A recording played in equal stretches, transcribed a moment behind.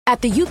At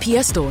the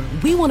UPS Store,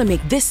 we want to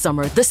make this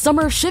summer the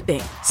summer of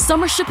shipping.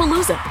 Summer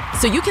Shipalooza.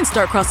 So you can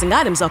start crossing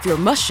items off your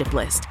must-ship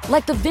list.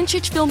 Like the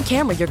vintage film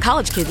camera your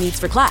college kid needs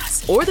for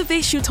class. Or the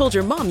vase you told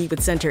your mom you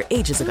would send her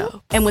ages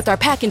ago. And with our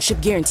pack and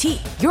ship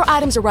guarantee, your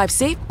items arrive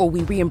safe or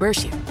we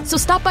reimburse you. So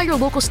stop by your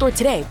local store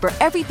today for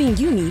everything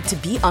you need to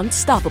be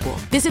unstoppable.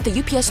 Visit the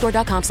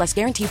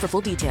upsstore.com/guarantee for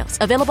full details.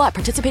 Available at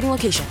participating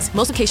locations.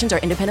 Most locations are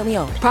independently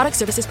owned. Product,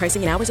 services,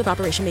 pricing, and hours of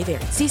operation may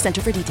vary. See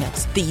Center for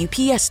details. The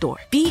UPS Store.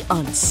 Be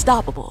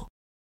unstoppable.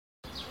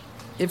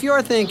 If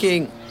you're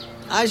thinking,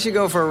 I should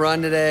go for a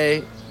run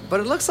today, but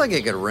it looks like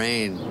it could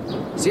rain,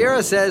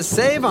 Sierra says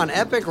save on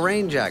epic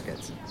rain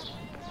jackets.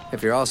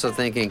 If you're also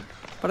thinking,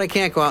 but I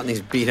can't go out in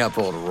these beat-up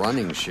old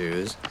running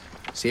shoes,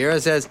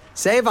 Sierra says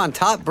save on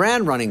top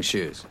brand running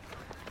shoes.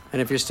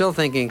 And if you're still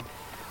thinking,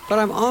 but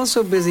I'm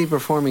also busy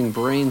performing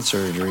brain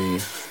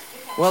surgery,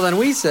 well then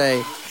we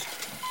say,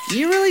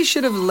 you really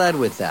should have led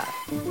with that.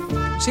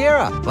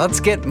 Sierra, let's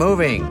get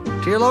moving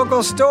to your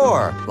local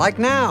store, like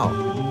now.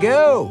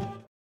 Go!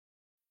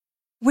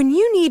 When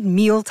you need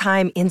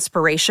mealtime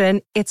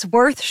inspiration, it's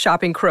worth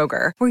shopping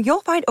Kroger, where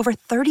you'll find over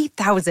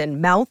 30,000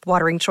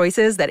 mouth-watering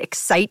choices that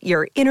excite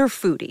your inner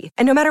foodie.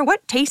 And no matter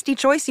what tasty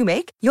choice you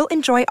make, you'll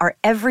enjoy our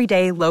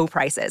everyday low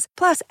prices,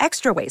 plus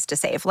extra ways to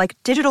save, like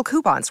digital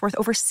coupons worth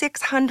over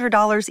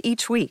 $600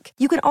 each week.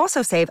 You can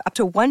also save up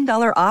to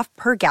 $1 off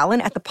per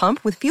gallon at the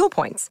pump with fuel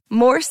points.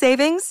 More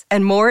savings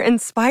and more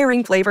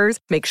inspiring flavors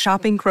make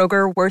shopping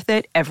Kroger worth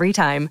it every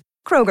time.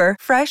 Kroger,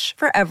 fresh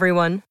for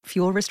everyone.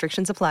 Fuel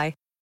restrictions apply.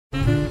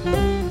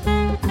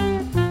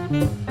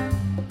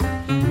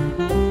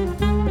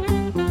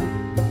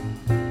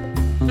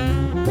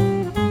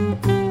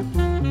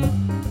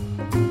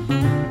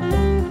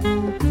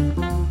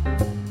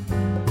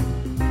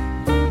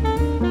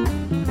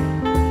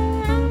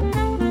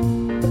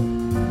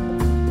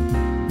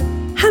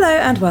 Hello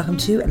and welcome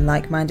to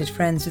Like-Minded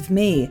Friends with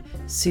me,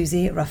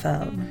 Susie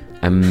Raphael.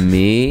 And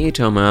me,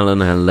 Tom Allen.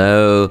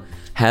 Hello.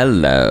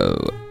 Hello.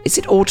 Is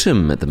it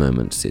autumn at the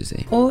moment,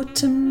 Susie?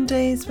 Autumn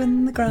days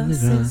when the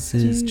grass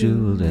is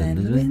jeweled and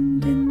the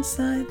wind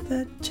inside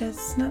the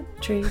chestnut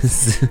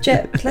trees.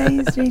 Jet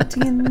planes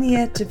waiting in the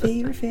air to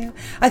be revealed.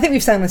 I think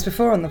we've sang this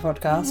before on the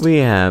podcast. We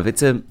have.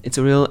 It's a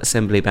real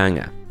assembly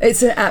banger.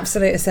 It's an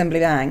absolute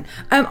assembly bang.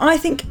 I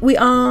think we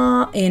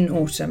are in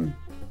autumn.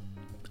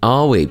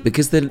 Are we?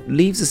 Because the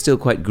leaves are still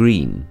quite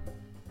green.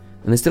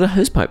 And there's still a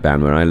hosepipe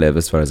ban where I live,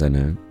 as far as I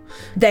know.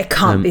 There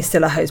can't be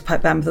still a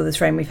hosepipe ban with all this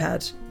rain we've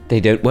had.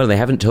 They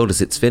haven't told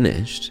us it's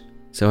finished,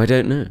 so I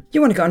don't know.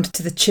 You want to go on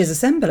to the Chiz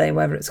Assembly,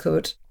 whatever it's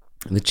called.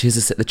 The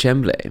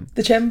Chemblay?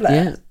 The Chemblay?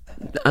 Yeah.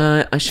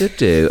 I should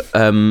do.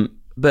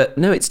 But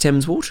no, it's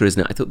Thames Water,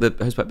 isn't it? I thought the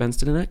hosepipe ban's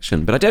still in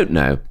action, but I don't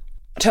know.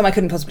 Tom, I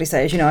couldn't possibly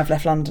say, as you know, I've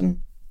left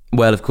London.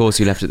 Well, of course,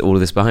 you left all of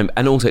this behind.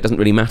 And also, it doesn't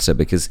really matter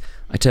because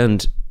I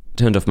turned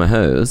off my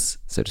hose,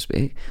 so to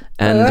speak,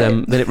 and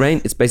then it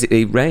rained. It's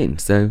basically rain.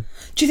 So,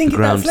 do you think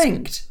that's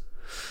linked?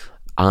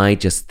 I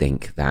just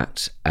think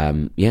that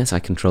yes, I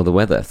control the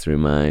weather through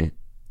my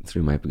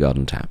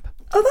garden tap.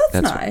 Oh,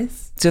 that's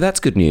nice. So that's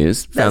good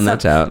news. Found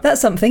that out.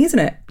 That's something, isn't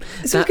it?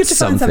 It's good to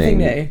find something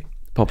new.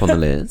 Pop on the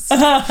list.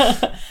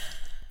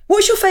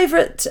 What's your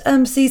favourite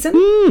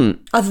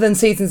season? Other than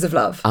Seasons of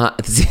Love?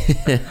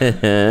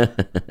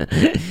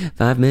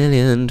 5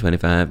 million,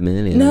 25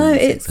 million, no,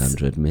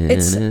 600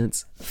 minutes.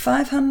 It's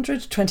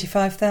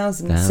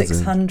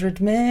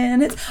 525,600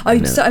 minutes.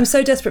 I'm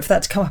so desperate for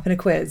that to come up in a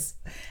quiz.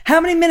 How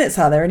many minutes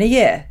are there in a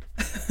year?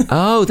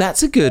 Oh,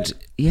 that's a good,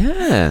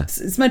 yeah.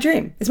 It's my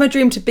dream. It's my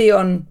dream to be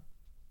on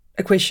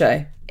a quiz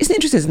show. Isn't it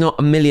interesting? It's not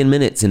a million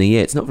minutes in a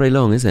year. It's not very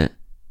long, is it?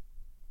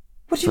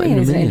 What do you mean?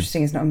 Isn't it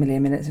interesting? It's not a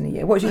million minutes in a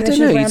year. What do you think? I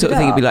don't know. You sort of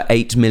think it'd be like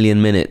 8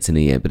 million minutes in a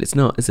year, but it's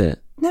not, is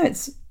it? No,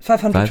 it's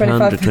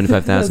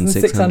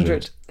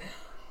 525,600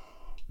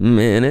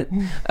 minutes.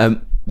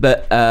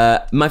 But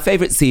my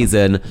favourite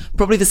season,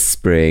 probably the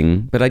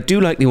spring, but I do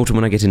like the autumn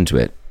when I get into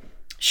it.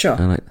 Sure.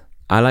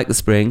 I like the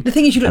spring. The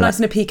thing is, you look nice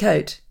in a pea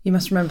coat. You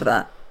must remember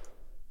that.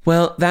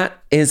 Well,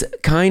 that is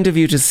kind of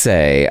you to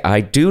say.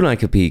 I do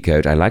like a pea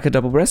coat. I like a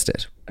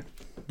double-breasted.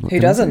 Who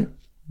doesn't?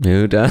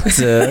 Who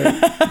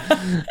doesn't?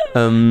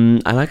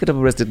 I like a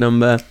double-breasted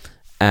number,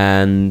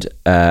 and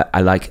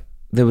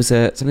there was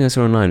something I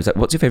saw online. It was like,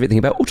 what's your favourite thing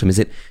about autumn? Is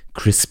it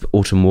crisp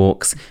autumn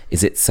walks?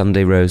 Is it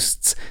Sunday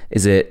roasts?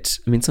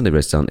 Sunday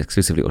roasts aren't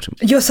exclusively autumn.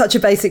 You're such a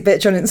basic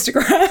bitch on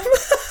Instagram.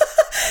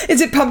 Is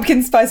it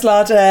pumpkin spice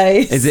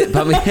latte? Is it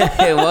pumpkin?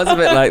 It was a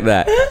bit like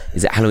that.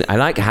 Is it Halloween? I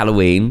like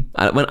Halloween.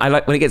 When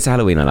it gets to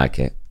Halloween, I like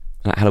it.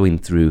 I like Halloween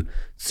through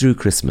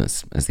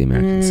Christmas, as the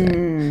Americans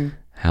say.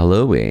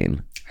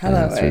 Halloween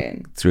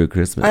through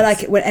Christmas. I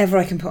like it whenever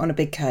I can put on a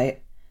big coat.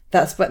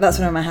 That's when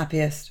I'm my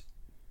happiest.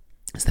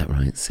 Is that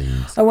right, Sue?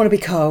 I want to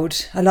be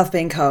cold. I love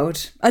being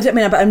cold. But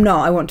I'm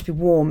not. I want to be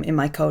warm in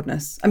my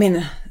coldness. I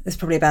mean, it's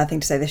probably a bad thing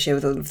to say this year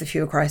with all of the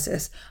fuel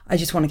crisis. I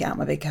just want to get out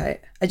my big coat.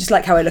 I just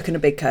like how I look in a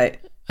big coat.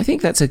 I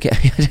think that's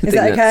okay. Is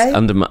that okay?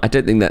 I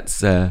don't think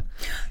that's... Tom,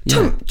 do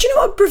you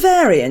know what a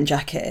Bavarian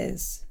jacket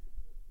is?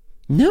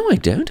 No, I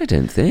don't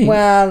think.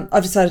 Well,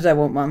 I've decided I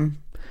want one.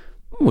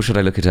 Well, should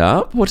I look it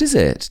up? What is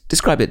it?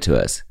 Describe it to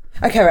us.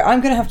 Okay, right, I'm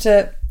gonna have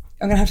to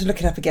look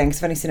it up again because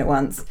I've only seen it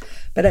once.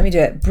 But let me do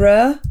it.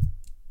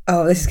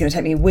 Oh, this is gonna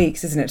take me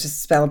weeks, isn't it, to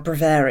spell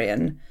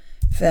Bavarian.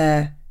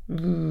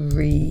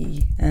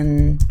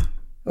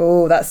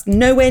 Oh, that's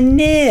nowhere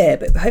near.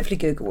 But hopefully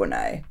Google will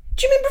know.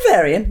 Do you mean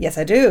Bavarian? Yes,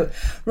 I do.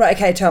 Right,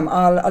 okay, Tom.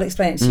 I'll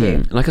explain it to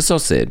you. Like a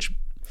sausage.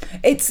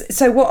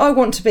 So what I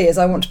want to be is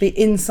I want to be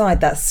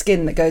inside that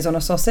skin that goes on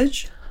a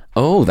sausage.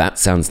 Oh, that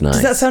sounds nice.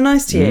 Does that sound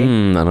nice to you?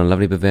 And a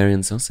lovely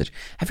Bavarian sausage.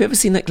 Have you ever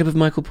seen that clip of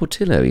Michael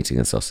Portillo eating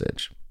a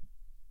sausage?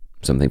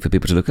 Something for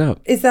people to look up.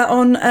 Is that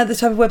on the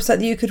type of website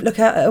that you could look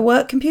at a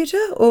work computer?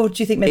 Or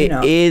do you think maybe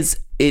not? It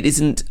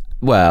isn't,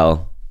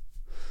 well,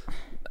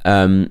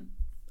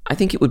 I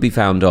think it would be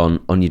found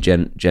on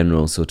your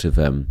general sort of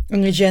on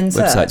your gen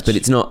websites, search. but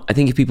it's not. I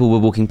think if people were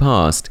walking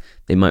past,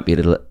 they might be a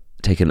little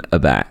taken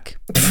aback.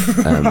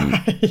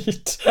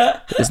 Right.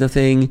 There's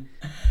nothing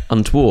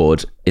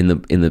untoward in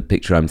the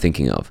picture I'm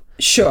thinking of.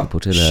 Sure.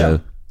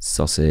 Portillo,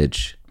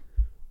 sausage.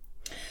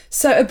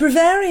 So a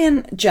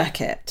Bavarian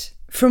jacket,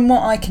 from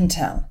what I can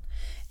tell,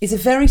 is a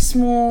very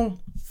small.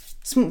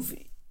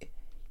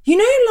 You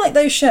know, like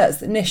those shirts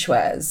that Nish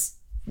wears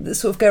that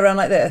sort of go around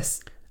like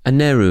this. A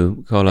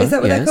Nehru collar. Is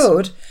that what they're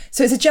called?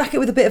 So it's a jacket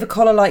with a bit of a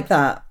collar like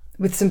that,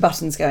 with some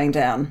buttons going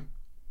down,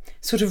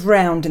 sort of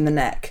round in the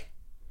neck.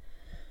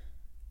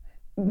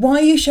 Why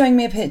are you showing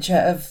me a picture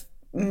of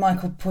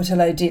Michael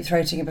Portillo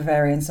deep-throating a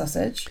Bavarian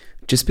sausage?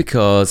 Just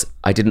because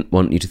I didn't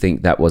want you to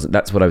think that's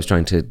what I was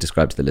trying to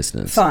describe to the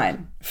listeners.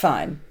 Fine.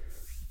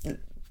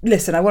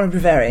 Listen, I want a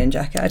Bavarian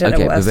jacket. I don't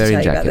know what else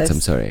Bavarian to tell you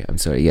jackets. about this. I'm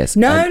sorry. Yes.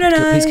 No.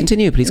 Please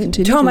continue.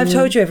 Tom, I've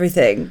told you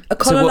everything. A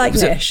collar like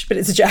Nish, but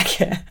it's a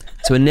jacket.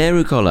 So a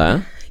Nehru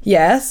collar.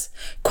 Yes.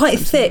 Quite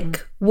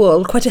thick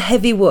wool, quite a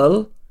heavy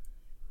wool.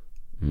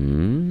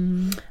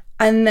 Mm.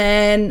 And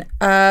then,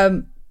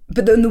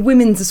 but then the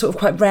women's are sort of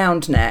quite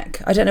round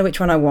neck. I don't know which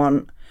one I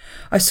want.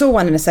 I saw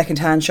one in a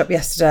second-hand shop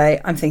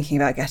yesterday. I'm thinking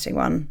about getting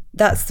one.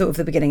 That's sort of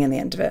the beginning and the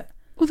end of it.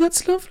 Well,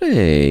 that's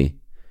lovely.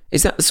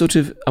 Is that the sort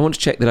of... I want to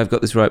check that I've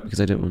got this right because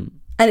I don't want...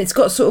 And it's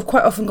got sort of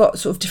quite often got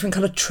sort of different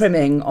colour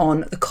trimming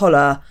on the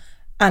collar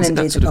and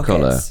indeed the pockets.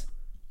 Collar?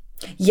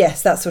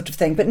 Yes, that sort of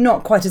thing, but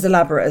not quite as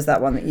elaborate as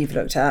that one that you've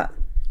looked at.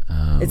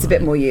 Oh, it's a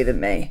bit more you than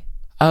me.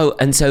 Oh,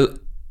 and so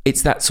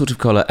it's that sort of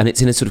collar and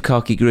it's in a sort of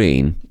khaki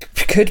green?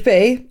 Could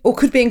be. Or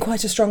could be in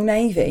quite a strong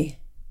navy.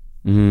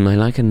 I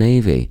like a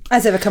navy.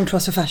 Has ever come to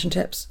us for fashion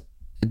tips?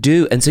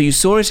 Do. And so you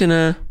saw it in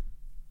a...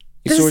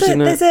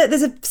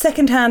 There's a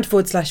second-hand /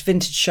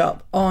 vintage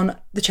shop on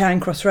the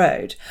Charing Cross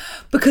Road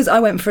because I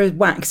went for a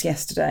wax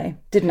yesterday,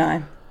 didn't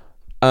I?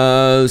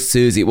 Oh,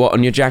 Susie, what,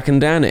 on your Jack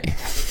and Danny?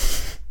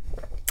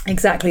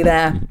 Exactly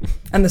there.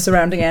 And the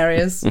surrounding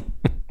areas.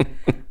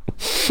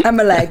 And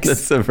my legs. The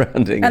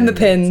surrounding and areas. The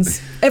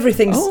pins.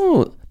 Everything's...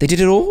 Oh, they did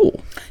it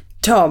all.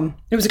 Tom,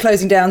 it was a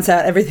closing down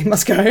set. Everything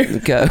must go.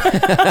 Go.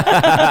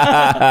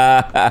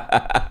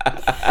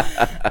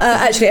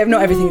 Actually,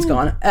 not everything's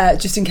gone.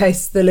 Just in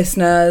case the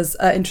listeners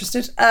are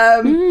interested.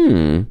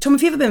 Tom,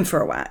 have you ever been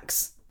for a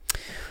wax?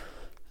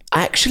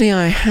 Actually,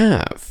 I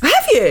have.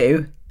 Have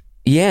you?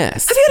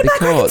 Yes. Have you had a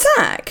back, rack and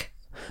sack?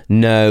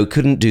 No,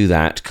 couldn't do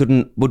that.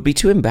 Would be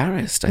too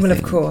embarrassed, I think. Well,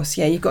 of course,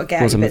 yeah, you've got to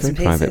get out your bits and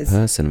pieces. I'm a very private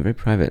person. I'm very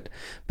private.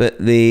 But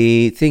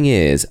the thing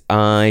is,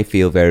 I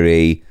feel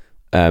very...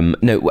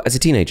 as a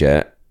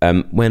teenager,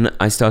 when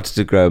I started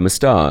to grow a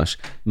moustache,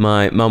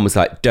 my mum was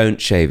like,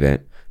 don't shave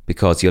it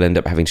because you'll end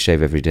up having to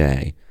shave every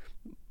day.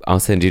 I'll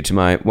send you to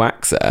my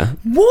waxer.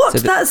 What? So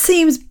that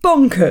seems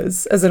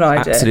bonkers as an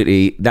idea.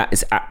 Absolutely. That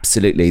is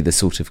absolutely the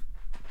sort of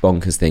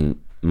bonkers thing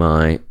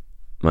my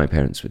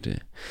parents would do.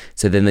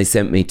 So then they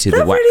sent me to the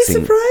waxing. That really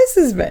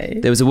surprises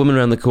me. There was a woman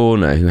around the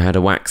corner who had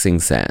a waxing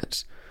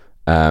set.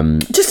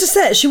 Just a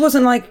set. She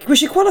wasn't like, was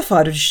she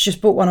qualified or did she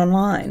just bought one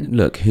online?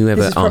 Look,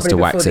 whoever asked a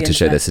waxer to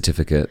show their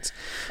certificates.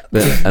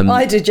 But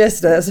I did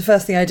yesterday. That's the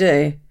first thing I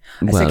do.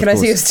 I said, can I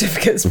see your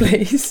certificates,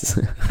 please?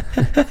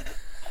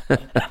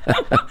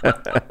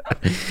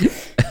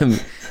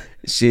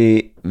 So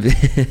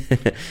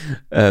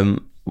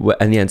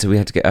I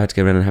had to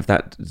go around and have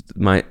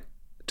my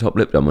top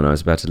lip done when I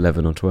was about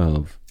 11 or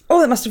 12. Oh,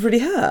 that must have really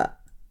hurt.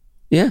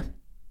 Yeah.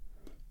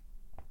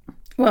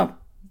 Well,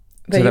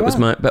 so that was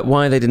but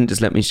why they didn't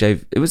just let me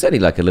shave? It was only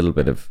like a little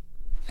bit of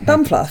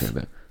bum fluff,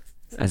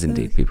 as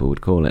indeed people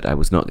would call it. I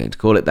was not going to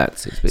call it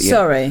that. But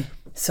yeah.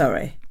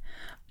 Sorry.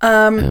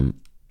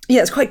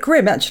 Yeah, it's quite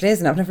grim actually,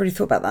 isn't it? I've never really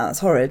thought about that. That's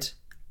horrid.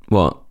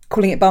 What?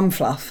 Calling it bum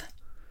fluff.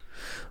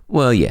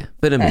 Well, yeah,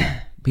 but I mean,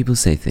 people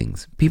say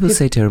things. People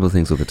say terrible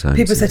things all the time.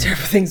 People say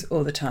terrible things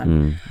all the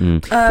time.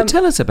 But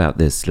tell us about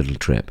this little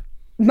trip.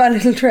 My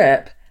little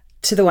trip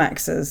to the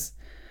waxers.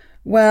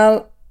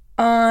 Well,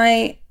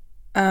 I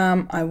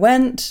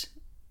went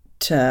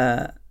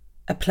to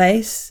a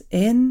place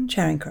in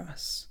Charing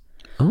Cross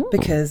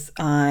because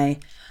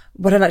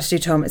what I like to do,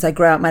 Tom, is I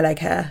grow out my leg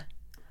hair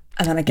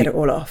and then I get it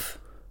all off.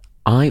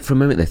 For a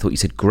moment there, thought you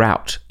said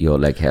grout your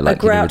leg hair, like I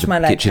grout my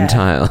leg kitchen hair.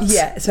 tiles.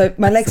 Yeah, so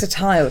my legs are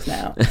tiled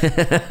now.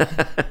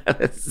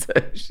 They're so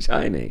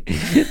shiny.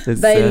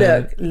 They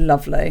look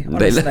lovely,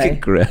 honestly. They look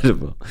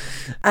incredible.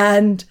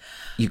 And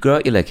you grow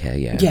out your leg hair,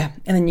 yeah. yeah,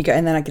 and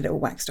then I get it all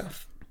waxed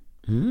off.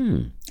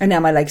 And now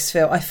my legs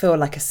I feel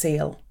like a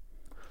seal,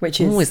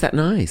 which is... Oh, is that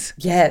nice?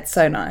 Yeah, it's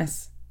so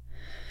nice.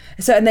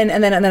 So and then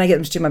I get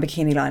them to do my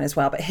bikini line as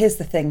well. But here's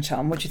the thing,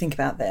 Tom. What do you think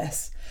about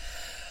this?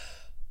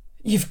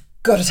 You've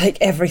got to take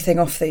everything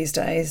off these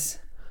days.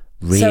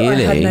 Really? So I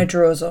had no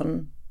drawers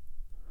on.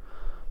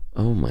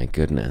 Oh my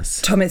goodness.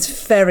 Tom,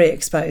 it's very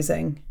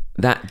exposing.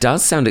 That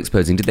does sound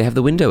exposing. Did they have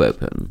the window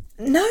open?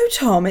 No,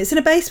 Tom, it's in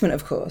a basement,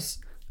 of course.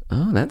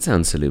 Oh, that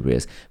sounds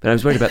salubrious. But I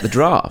was worried about the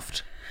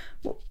draft.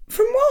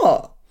 From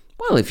what?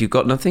 Well, if you've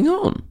got nothing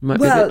on, it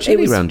might be a bit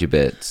chilly around your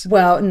bits.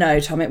 Well,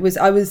 no, Tom, I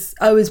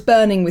was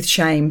burning with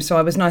shame, so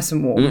I was nice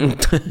and warm.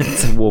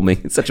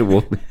 It's such a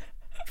warming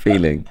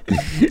feeling.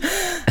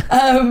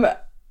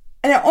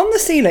 And on the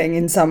ceiling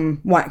in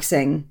some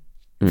waxing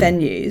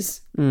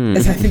venues,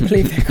 as I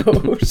believe they're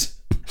called,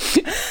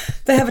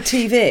 they have a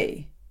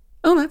TV.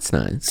 Oh, that's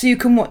nice. So you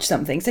can watch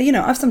something. So,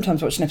 I've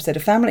sometimes watched an episode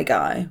of Family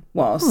Guy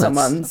while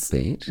someone's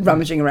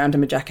rummaging around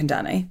in a Jack and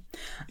Danny.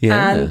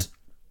 Yeah. And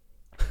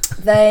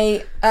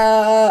they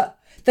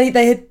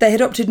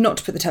had opted not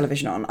to put the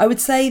television on. I would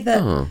say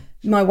that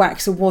my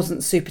waxer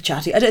wasn't super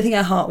chatty. I don't think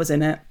her heart was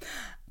in it.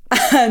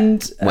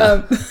 And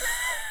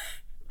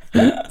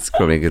it's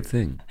probably a good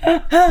thing.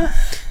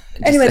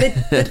 Anyway,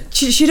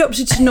 she'd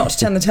opted to not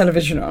turn the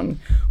television on,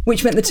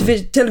 which meant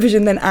the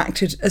television then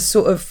acted as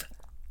sort of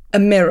a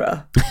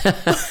mirror.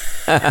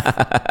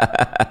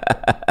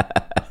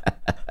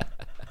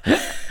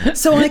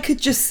 So I could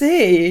just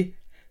see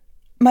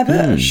my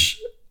bush.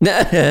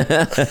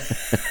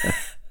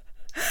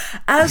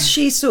 As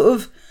she sort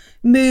of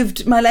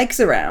moved my legs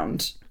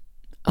around.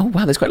 Oh,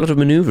 wow, there's quite a lot of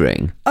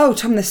manoeuvring. Oh,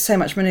 Tom, there's so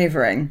much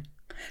manoeuvring.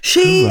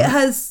 She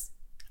has...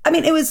 I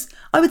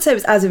would say it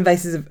was as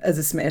invasive as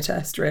a smear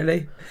test,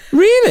 really.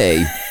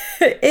 Really?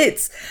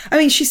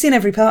 She's seen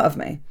every part of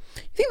me.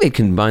 You think they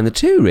combine the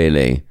two,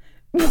 really?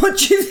 What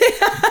do you think?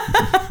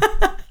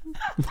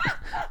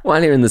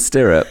 While you're in the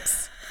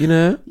stirrups,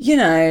 and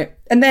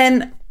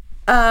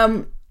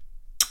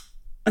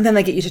then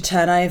they get you to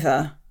turn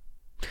over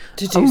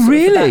to do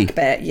the back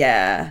bit,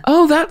 yeah.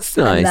 Oh, that's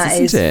nice, and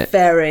that isn't it?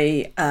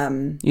 Very...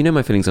 You know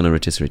my feelings on a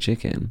rotisserie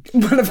chicken.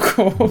 Well, of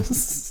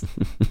course.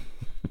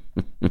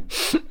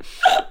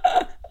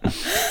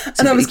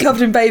 And I was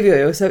covered in baby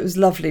oil, so it was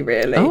lovely,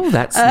 really. Oh,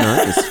 that's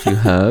nice. A few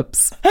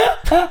herbs.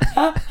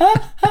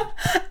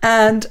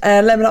 And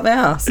lemon up my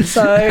ass.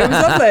 So it was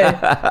lovely.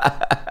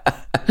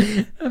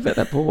 I bet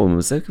that poor woman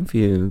was so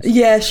confused.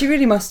 Yeah, she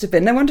really must have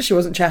been. No wonder she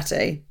wasn't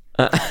chatty.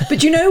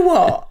 But you know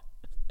what?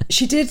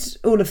 She did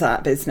all of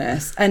that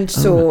business and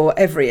saw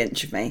every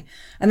inch of me.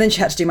 And then she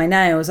had to do my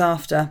nails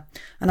after.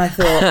 And I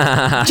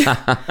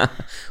thought...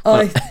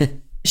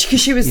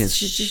 Because she was,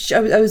 I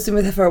was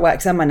with her for a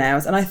wax and my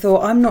nails, and I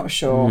thought, I'm not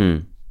sure.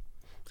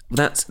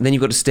 Then you've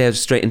got to stare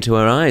straight into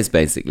her eyes,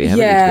 basically,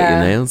 haven't you, to get your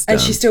nails done?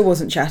 And she still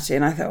wasn't chatty,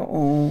 and I thought,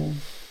 oh,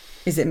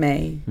 is it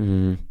me?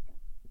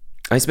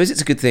 I suppose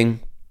it's a good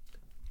thing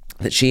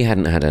that she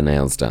hadn't had her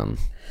nails done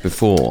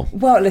before.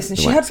 Well, listen,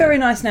 she had very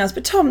nice nails,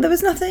 but Tom, there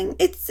was nothing.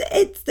 It's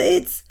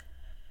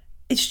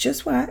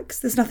just wax.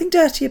 There's nothing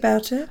dirty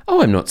about it.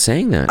 Oh, I'm not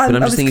saying that. But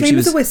I'm just thinking clean she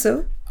was as a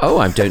whistle. Oh,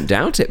 I don't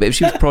doubt it. But if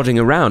she was prodding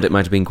around, it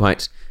might have been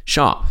quite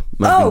sharp.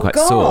 Might have been quite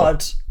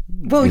God. sore.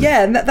 Well,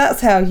 yeah, and that's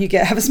how you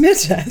have a smear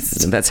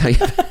test. And that's how you,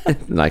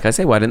 like I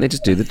say, why don't they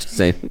just do the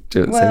same at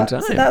the same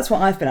time? So that's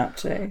what I've been up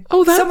to.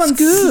 Oh, that's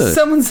good.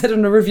 Someone said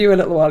on a review a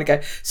little while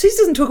ago, Susie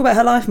doesn't talk about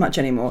her life much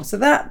anymore. So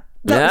that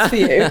was for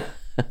you.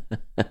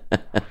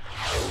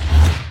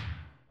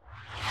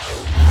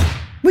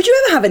 Would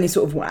you ever have any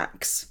sort of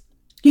wax?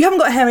 You haven't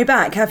got a hairy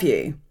back, have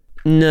you?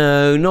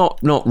 No, not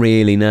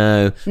really.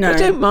 No. I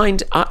don't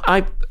mind.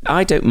 I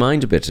don't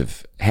mind a bit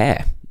of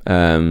hair.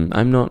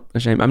 I'm not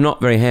ashamed. I'm not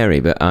very hairy,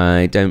 but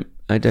I don't.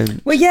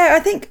 Well, yeah, I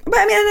think. But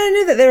I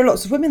know that there are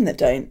lots of women that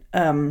don't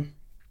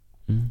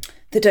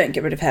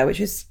get rid of hair, which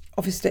is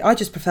obviously. I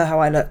just prefer how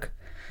I look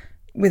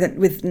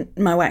with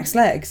my waxed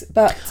legs.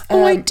 But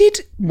I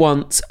did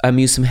once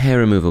use some hair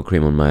removal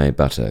cream on my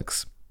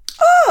buttocks.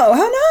 Oh,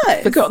 how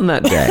nice! Forgotten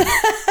that day.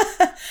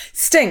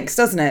 Stinks,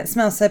 doesn't it? It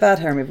smells so bad,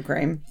 hair removal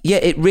cream. Yeah,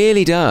 it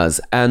really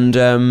does. And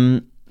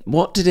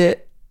what does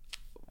it?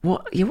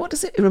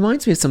 It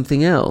reminds me of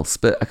something else,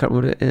 but I can't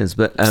remember what it is.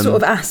 But sort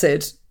of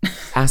acid.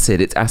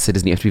 Acid. It's acid,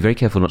 isn't it? You have to be very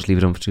careful not to leave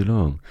it on for too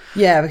long.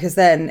 Yeah, because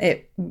then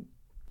it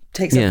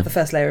takes off the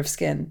first layer of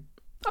skin.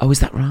 Oh, is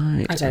that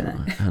right? I don't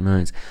know. How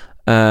nice.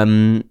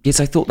 Yes,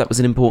 I thought that was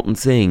an important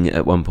thing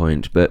at one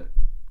point, but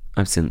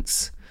I've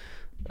since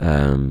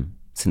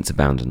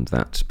abandoned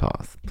that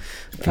path.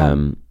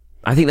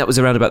 I think that was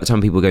around about the time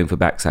people were going for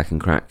backsack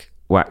and crack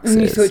waxes.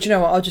 And you thought, you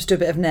know what, I'll just do a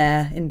bit of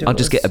nair indoors. I'll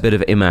just get a bit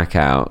of imac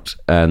out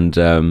and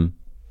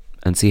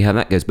see how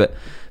that goes. But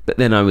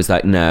then I was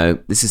like, no,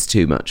 this is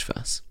too much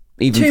fuss.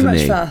 Even for me. Too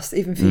much fuss,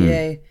 even for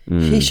you.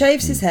 He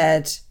shaves his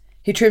head.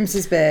 He trims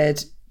his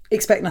beard.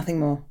 Expect nothing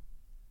more.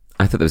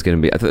 I thought it was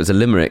a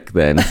limerick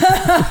then.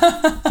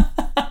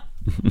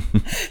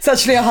 It's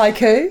actually a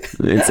haiku.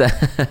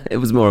 It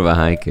was more of a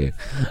haiku.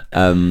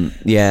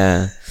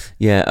 Yeah.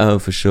 Oh,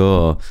 for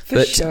sure.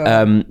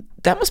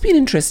 That must be an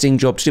interesting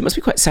job to do. It must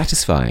be quite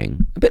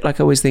satisfying. A bit like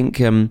I always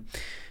think,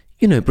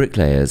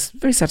 bricklayers.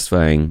 Very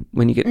satisfying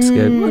when you get to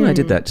go, well, I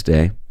did that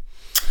today.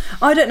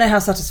 I don't know how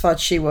satisfied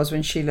she was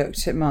when she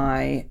looked at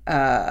my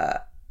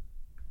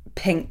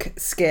pink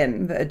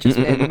skin that had just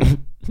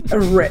been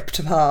ripped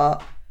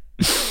apart.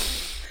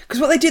 Because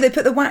what they do, they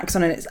put the wax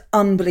on and it's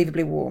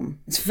unbelievably warm.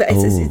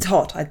 It's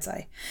hot, I'd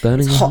say.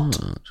 Burning it's hot.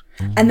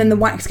 And then the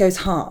wax goes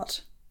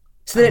hard.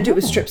 So they don't do it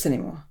with strips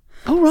anymore.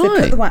 Oh, right. So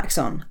they put the wax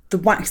on. The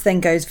wax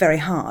then goes very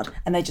hard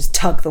and they just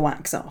tug the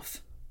wax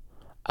off.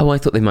 Oh, I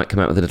thought they might come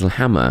out with a little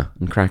hammer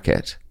and crack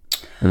it.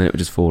 And then it would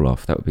just fall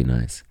off. That would be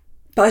nice.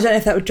 But I don't know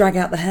if that would drag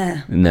out the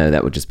hair. No,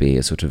 that would just be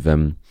a sort of,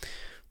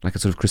 like a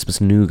sort of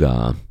Christmas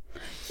nougat.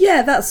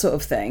 Yeah, that sort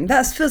of thing.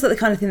 That feels like the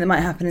kind of thing that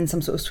might happen in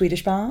some sort of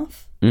Swedish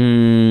bath.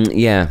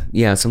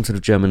 Yeah, some sort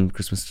of German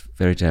Christmas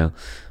fairy tale.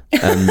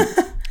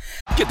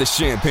 Get the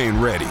champagne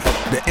ready.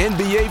 The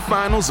NBA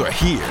Finals are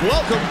here.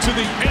 Welcome to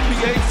the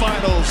NBA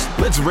Finals.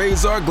 Let's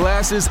raise our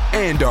glasses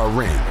and our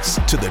rings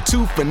to the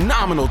two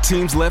phenomenal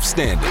teams left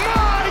standing.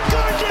 My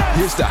goodness!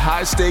 Here's to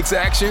high-stakes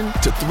action,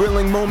 to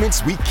thrilling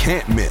moments we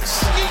can't miss.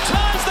 He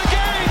ties the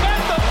game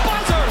at the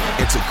buzzer!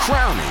 And to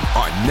crowning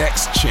our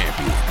next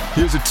champion.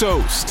 Here's a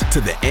toast to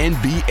the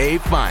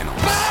NBA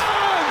Finals.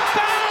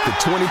 The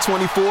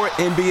 2024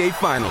 NBA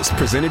Finals,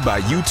 presented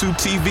by YouTube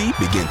TV,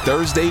 begin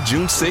Thursday,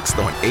 June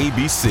 6th on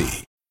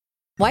ABC.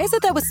 Why is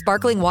it that with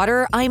sparkling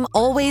water, I'm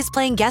always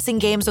playing guessing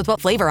games with what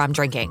flavor I'm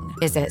drinking?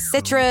 Is it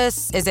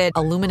citrus? Is it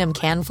aluminum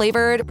can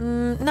flavored?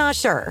 Not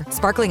sure.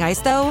 Sparkling ice,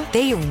 though,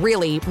 they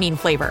really mean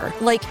flavor.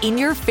 Like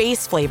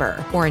in-your-face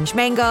flavor. Orange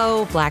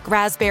mango, black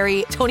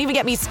raspberry. Don't even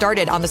get me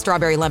started on the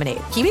strawberry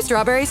lemonade. Kiwi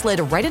Strawberry slid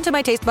right into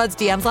my taste buds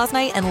DMs last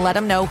night and let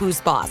them know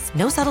who's boss.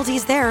 No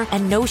subtleties there,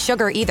 and no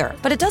sugar either.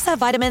 But it does have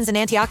vitamins and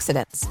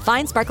antioxidants.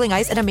 Find sparkling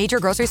ice at a major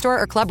grocery store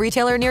or club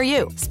retailer near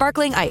you.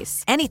 Sparkling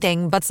ice.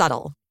 Anything but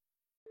subtle.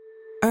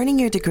 Earning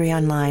your degree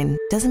online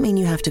doesn't mean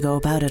you have to go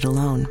about it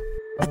alone.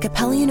 At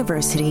Capella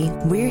University,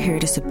 we're here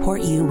to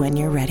support you when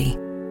you're ready.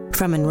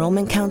 From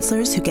enrollment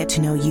counselors who get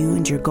to know you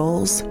and your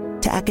goals,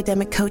 to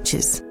academic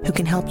coaches who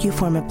can help you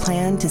form a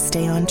plan to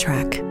stay on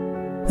track.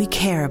 We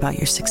care about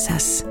your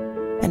success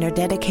and are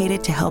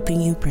dedicated to helping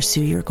you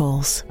pursue your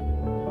goals.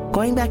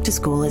 Going back to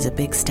school is a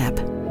big step,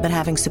 but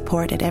having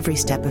support at every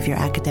step of your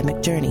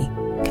academic journey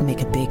can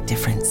make a big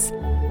difference.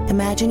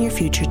 Imagine your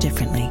future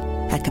differently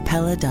at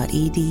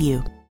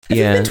capella.edu. Have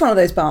you been to one of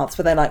those baths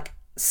where they like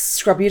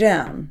scrub you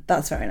down?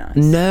 That's very nice.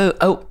 No.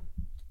 Oh,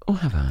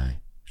 have I?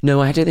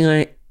 No, I don't think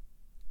I...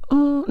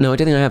 Oh, no, I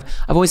don't think I have.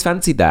 I've always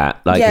fancied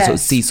that, like a sort of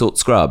sea salt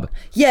scrub.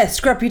 Yeah,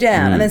 scrub you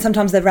down, and then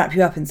sometimes they wrap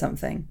you up in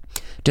something.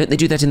 Don't they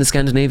do that in the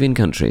Scandinavian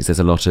countries? There's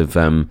a lot of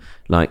saunas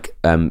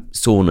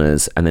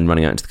and then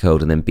running out into the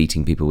cold and then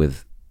beating people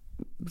with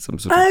some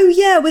sort of... Oh,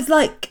 yeah, with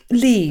like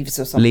leaves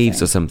or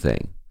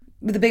something.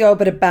 With a big old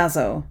bit of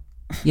basil.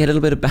 Yeah, a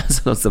little bit of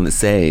basil or something,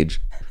 sage.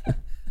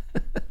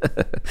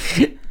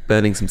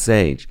 Burning some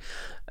sage.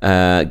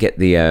 Get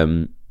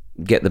the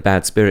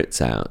bad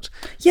spirits out.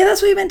 Yeah,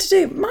 that's what you meant to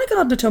do. My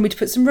gardener told me to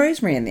put some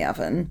rosemary in the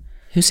oven.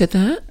 Who said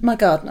that? My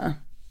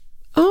gardener.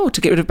 Oh, to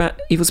get rid of bad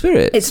evil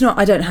spirits? It's not,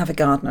 I don't have a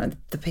gardener.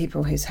 The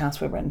people whose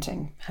house we're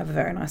renting have a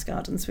very nice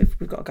garden, so we've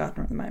got a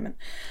gardener at the moment.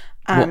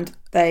 And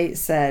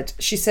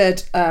she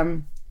said,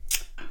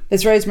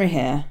 there's rosemary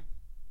here.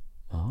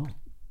 Oh.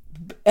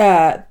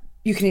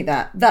 You can eat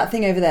that. That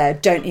thing over there,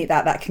 don't eat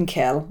that. That can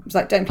kill. I was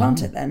like, don't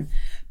plant it then.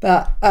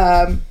 But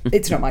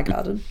it's not my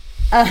garden.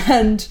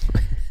 And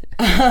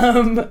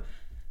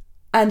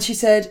she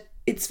said,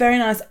 it's very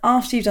nice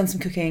after you've done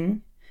some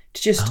cooking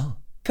to just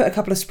put a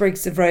couple of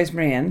sprigs of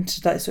rosemary in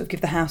to like sort of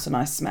give the house a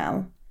nice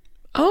smell.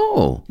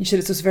 Oh. You said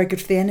it's also very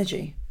good for the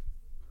energy.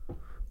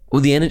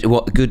 Well, the energy,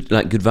 what, good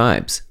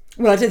vibes?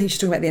 Well, I don't think she's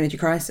talking about the energy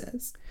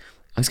crisis.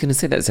 I was going to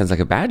say that sounds like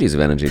a bad use of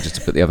energy just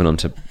to put the oven on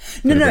to...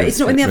 No, it's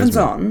not when the oven's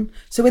on.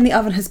 So when the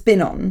oven has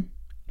been on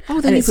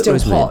then it's still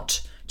rosemary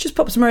hot, just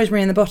pop some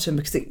rosemary in the bottom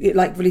because it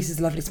like releases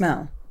a lovely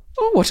smell.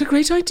 Oh, what a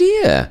great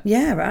idea.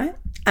 Yeah, right.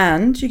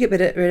 And you get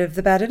rid of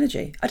the bad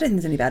energy. I don't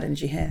think there's any bad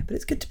energy here, but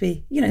it's good to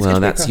be, it's well,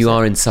 good to be you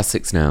are in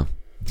Sussex now.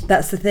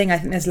 That's the thing. I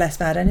think there's less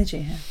bad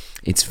energy here.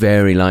 It's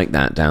very like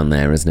that down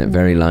there, isn't it?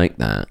 Very like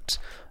that.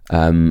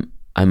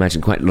 I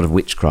imagine quite a lot of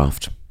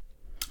witchcraft.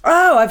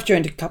 Oh, I've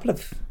joined a couple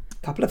of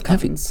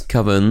covens.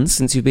 Covens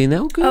since you've been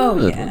there? Oh, good.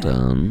 Oh, yeah. Well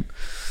done.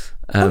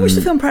 I watched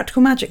the film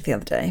Practical Magic the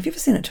other day. Have you ever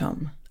seen it,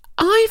 Tom?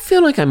 I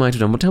feel like I might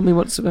have done. Well, tell me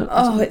what it's about.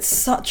 Oh, it's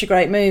such a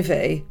great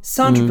movie.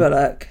 Sandra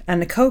Bullock and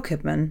Nicole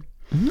Kidman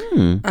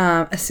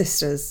are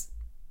sisters.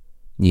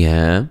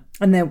 Yeah.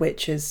 And they're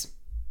witches.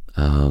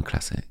 Oh,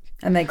 classic.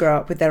 And they grow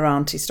up with their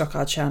auntie,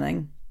 Stockard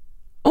Channing.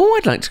 Oh,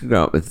 I'd like to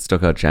grow up with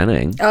Stockard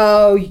Channing.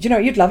 Oh,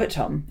 you'd love it,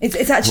 Tom.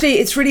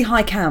 It's really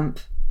high camp.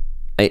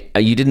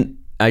 You didn't...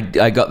 I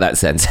got that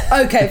sense.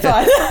 Okay,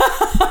 fine.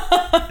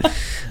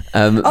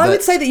 I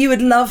would say that you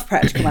would love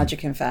Practical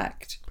Magic, in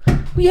fact.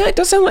 Well, yeah, it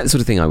does sound like the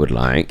sort of thing I would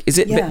like. Is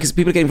it? Yeah. Because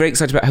people are getting very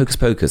excited about Hocus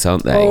Pocus,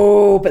 aren't they?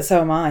 Oh, but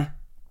so am I.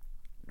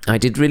 I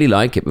did really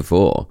like it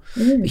before.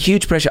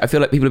 Huge pressure. I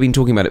feel like people have been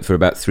talking about it for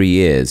about 3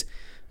 years,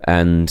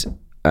 and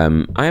I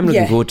am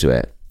looking forward to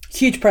it.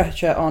 Huge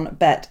pressure on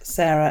Bet,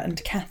 Sarah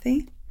and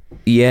Kathy.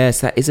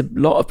 Yes, that is a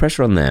lot of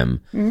pressure on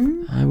them.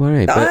 I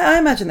worry. But I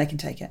imagine they can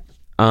take it.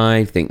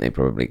 I think they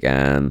probably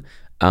can.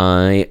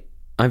 I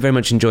very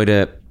much enjoyed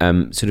a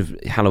sort of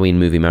Halloween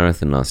movie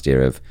marathon last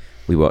year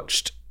we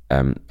watched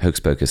Hocus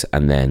Pocus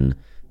and then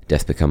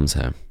Death Becomes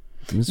Her.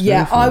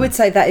 Yeah, I would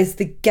say that is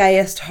the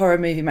gayest horror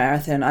movie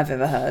marathon I've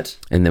ever heard.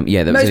 And then,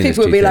 yeah, most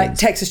people would be like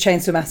Texas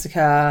Chainsaw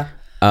Massacre.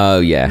 Oh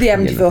yeah, The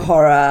Amityville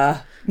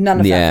Horror.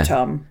 None of that for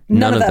Tom.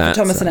 None of that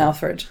for Thomas and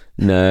Alfred.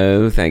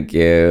 No, thank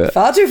you.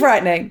 Far too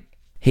frightening.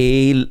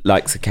 He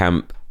likes a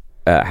camp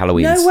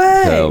Halloween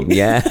film.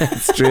 Yeah,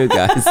 it's true,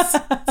 guys.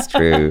 It's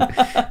true.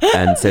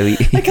 And so I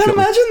can't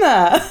imagine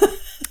that.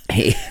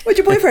 With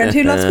your boyfriend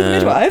who loves Kill the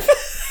Midwife.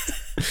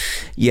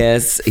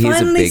 Yes,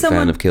 he's a big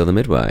fan of Kill the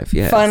Midwife.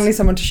 Yes. Finally,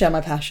 someone to share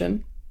my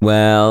passion.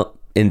 Well,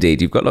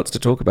 indeed, you've got lots to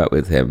talk about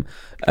with him.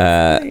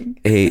 I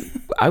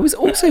was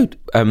also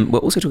we're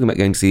also talking about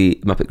going to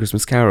see Muppet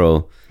Christmas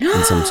Carol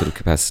in some sort of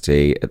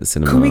capacity at the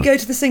cinema. Can we go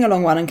to the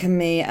sing-along one, and can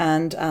me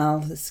and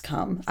Alice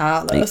come?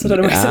 Alice, I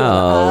don't know what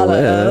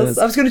Alice.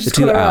 I was going to just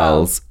call her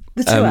Owls.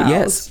 The two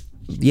Owls.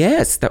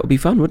 Yes, that would be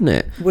fun, wouldn't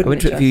it? I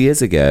went to it a few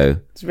years ago.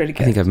 It's really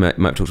good. I think I might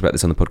have talked about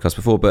this on the podcast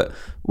before, but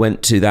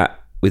went to that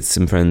with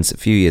some friends a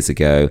few years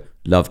ago,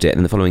 loved it,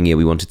 and the following year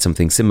we wanted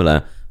something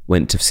similar,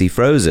 went to see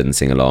Frozen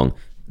sing-along.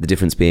 The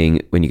difference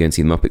being, when you go and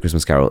see the Muppet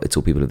Christmas Carol, it's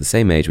all people of the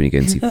same age. When you go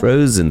and see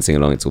Frozen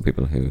sing-along, it's all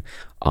people who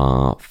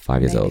are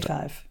 5 years old.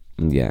 5.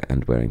 Yeah,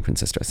 and wearing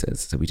princess dresses.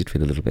 So we did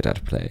feel a little bit out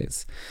of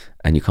place.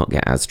 And you can't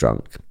get as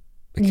drunk.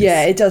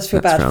 Yeah, it does feel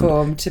bad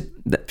form to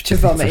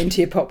vomit into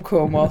your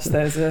popcorn whilst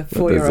there's a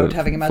 4-year-old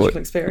having a magical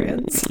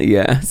experience.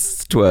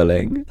 Yes,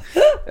 twirling.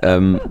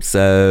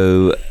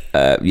 So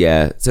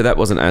that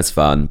wasn't as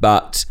fun,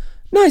 but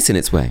nice in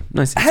its way.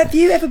 Have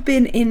you ever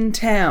been in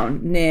town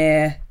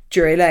near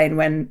Drury Lane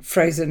when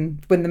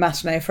the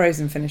matinee of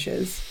Frozen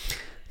finishes?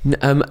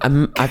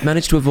 I've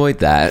managed to avoid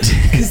that.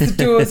 Because the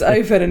doors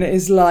open and it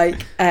is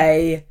like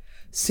a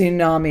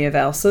tsunami of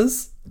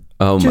Elsas.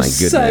 Oh my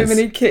goodness. So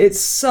many kids.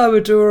 It's so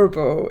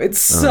adorable. It's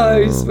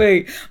so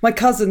sweet. My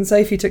cousin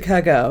Sophie took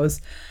her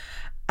girls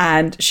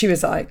and she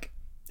was like,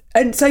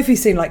 and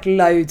Sophie's seen like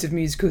loads of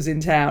musicals in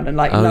town and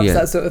like loves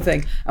that sort of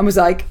thing, and was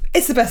like,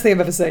 it's the best thing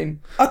I've ever seen.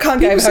 I can't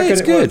get over how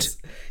good it was.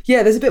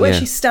 Yeah, there's a bit where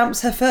she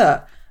stamps her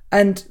foot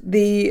and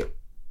the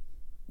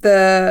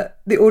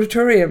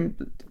auditorium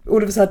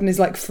all of a sudden is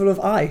like full of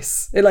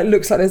ice. It like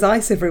looks like there's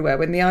ice everywhere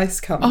when the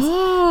ice comes.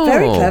 Oh.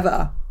 Very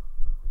clever.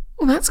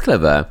 Well, that's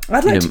clever.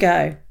 I'd like to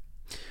go.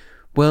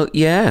 Well,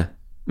 yeah,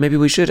 maybe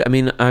we should. I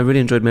mean, I really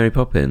enjoyed Mary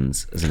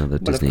Poppins as another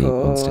Disney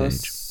on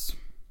stage,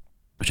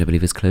 which I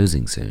believe is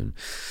closing soon.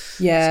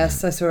 Yes,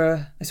 so.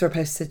 I saw a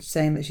post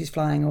saying that she's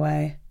flying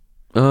away.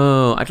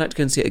 Oh, I'd like to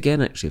go and see it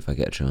again, actually, if I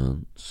get a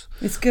chance.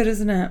 It's good,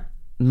 isn't it?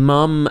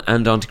 Mum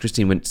and Auntie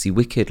Christine went to see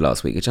Wicked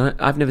last week, which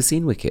I've never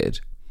seen Wicked.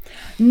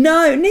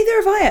 No, neither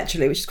have I,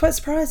 actually, which is quite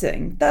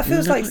surprising. That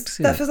feels like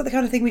the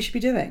kind of thing we should be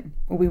doing,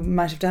 or we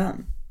might have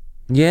done.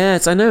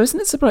 Yes, I know, isn't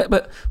it surprising?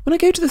 But when I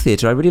go to the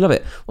theatre, I really love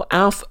it. Well,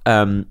 Alf,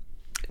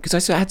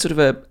 because I had sort of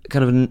a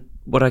kind of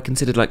what I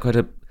considered like quite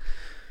a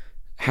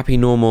happy,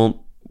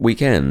 normal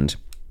weekend.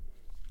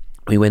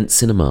 We went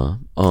cinema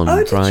on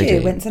Friday. Oh, did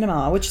you? Went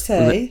cinema? What'd you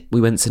say? We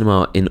went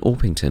cinema in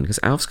Orpington because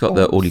Alf's got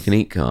the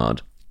all-you-can-eat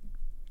card.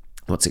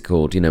 What's it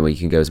called? You know, where you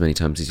can go as many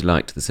times as you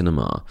like to the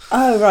cinema.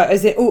 Oh, right.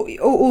 Is it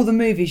all the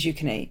movies you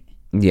can eat?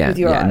 Yeah, with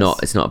your eyes?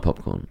 It's not a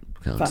popcorn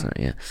card. Sorry,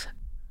 yeah.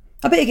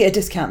 I bet you get a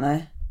discount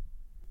though.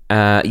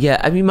 Yeah,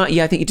 I mean,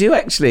 I think you do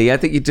actually. I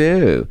think you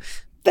do.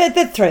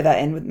 They'd throw that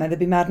in, wouldn't they? They'd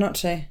be mad not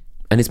to.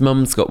 And his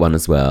mum's got one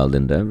as well,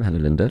 Linda. Hello,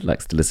 Linda.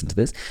 Likes to listen to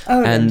this.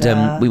 Oh, and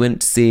Linda. We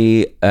went to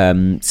see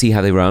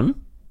How They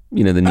Run.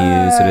 You know, the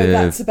new sort of...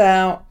 that's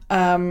about...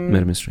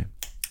 murder mystery.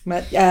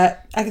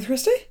 Agatha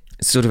Christie?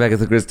 Sort of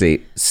Agatha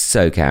Christie.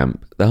 So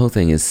camp. The whole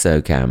thing is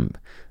so camp.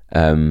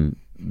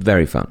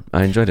 Very fun.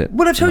 I enjoyed it.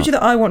 Well, I've told you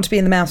that I want to be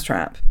in the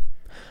Mousetrap.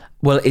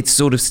 Well, it's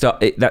sort of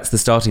that's the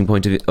starting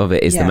point of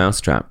it is the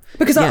Mousetrap.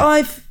 Because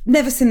I've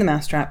never seen the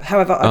Mousetrap.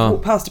 However, I've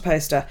walked past a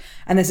poster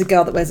and there's a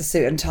girl that wears a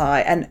suit and tie,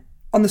 and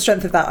on the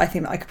strength of that, I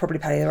think that I could probably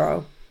play the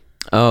role.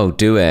 Oh,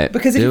 do it.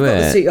 Because if you've got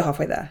the suit, you're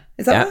halfway there.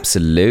 Is that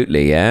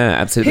absolutely, yeah,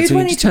 absolutely.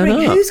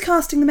 Who's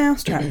casting the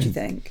Mousetrap, do you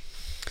think?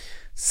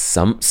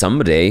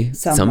 Somebody is.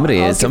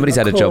 Somebody's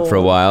had a job for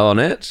a while on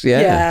it.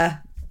 Yeah.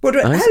 Hello.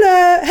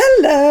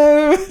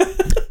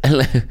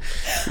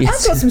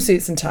 Yes. I've got some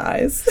suits and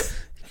ties.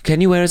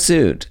 Can you wear a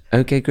suit?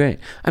 Okay, great.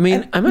 I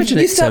mean, I imagine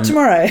you start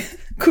tomorrow.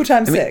 Cool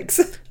time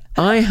 6.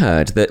 I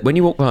heard that when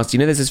you walk past,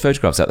 there's those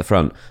photographs out the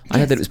front. I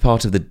heard that it was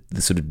part of the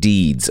sort of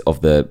deeds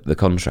of the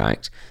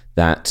contract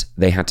that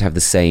they had to have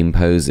the same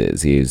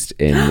poses used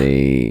in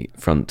the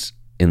front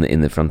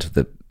in the front of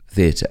the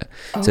theatre.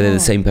 So they're the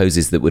same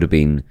poses that would have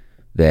been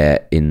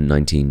there in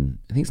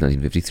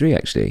 1953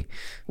 actually.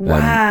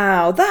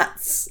 Wow,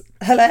 that's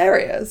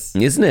hilarious.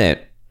 Isn't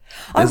it?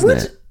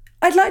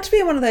 I'd like to be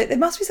in one of those. There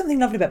must be something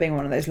lovely about being in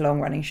one of those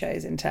long-running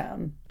shows in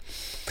town.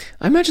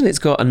 I imagine it's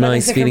got a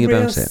nice feeling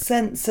about it.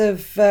 Sense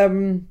of,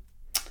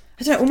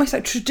 I don't know, almost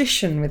like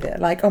tradition with it.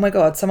 Like, oh my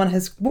God, someone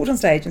has walked on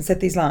stage and said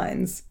these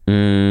lines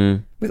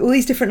with all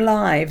these different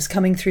lives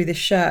coming through this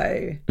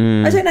show.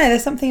 I don't know,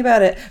 there's something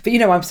about it. But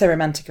I'm so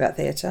romantic about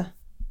theatre.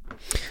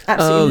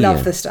 Absolutely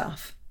love the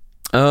stuff.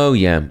 Oh,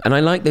 yeah. And I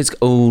like those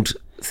old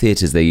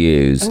theatres they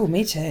use. Oh,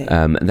 me too.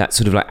 That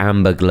sort of like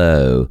amber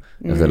glow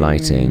of the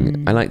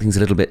lighting. I like things a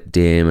little bit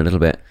dim, a little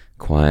bit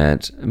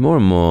quiet. More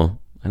and more,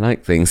 I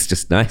like things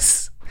just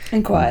nice.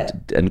 And quiet.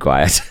 And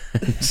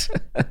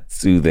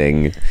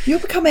soothing. You're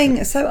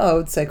becoming so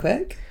old so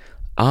quick.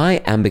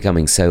 I am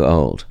becoming so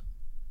old.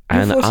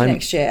 You're 40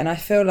 next year, and I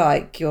feel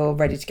like you're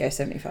ready to go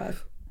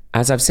 75.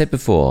 As I've said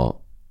before,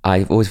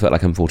 I've always felt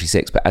like I'm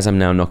 46, but as I'm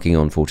now knocking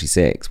on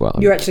 46, well,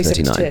 I'm you're actually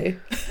 39. 72.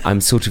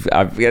 I'm sort of,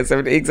 yeah,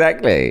 70,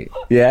 exactly.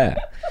 Yeah.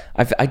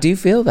 I do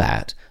feel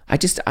that. I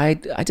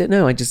don't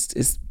know. I just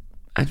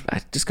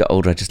got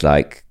older. I just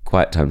like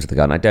quiet times with the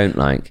garden. I don't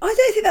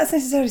think that's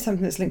necessarily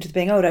something that's linked with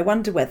being old. I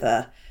wonder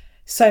whether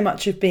so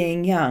much of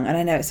being young, and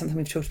I know it's something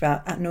we've talked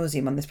about ad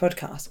nauseum on this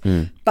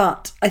podcast,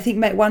 but I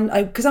think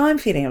because I'm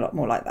feeling a lot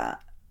more like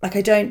that. Like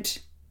I don't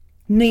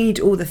need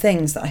all the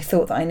things that I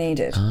thought that I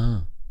needed.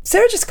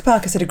 Sarah Jessica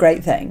Parker said a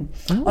great thing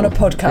on a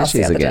podcast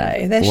the other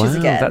day. There she is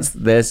again.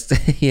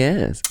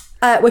 Yes.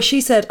 Where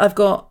she said,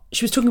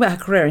 she was talking about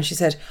her career and she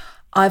said,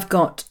 I've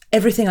got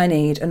everything I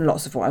need and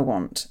lots of what I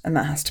want, and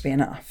that has to be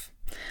enough.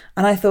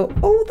 And I thought,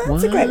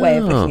 that's a great way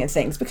of looking at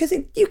things, because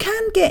you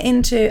can get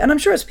into, and I'm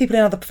sure it's people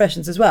in other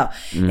professions as well,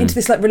 into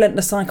this like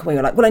relentless cycle where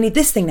you're like, well, I need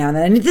this thing now, and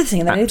then I need this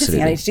thing, and then I need this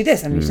thing, I need to do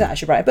this, and I need to do that, I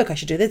should write a book, I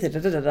should do this,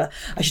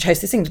 I should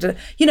host this thing, and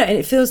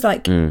it feels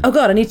like, oh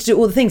God, I need to do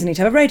all the things, I need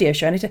to have a radio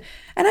show,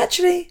 and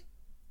actually,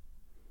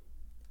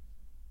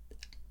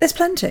 there's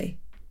plenty.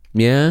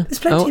 Yeah. There's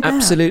plenty about.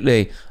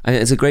 Absolutely. And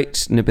there's a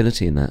great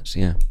nobility in that,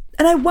 yeah.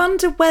 And I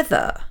wonder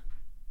whether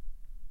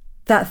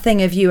that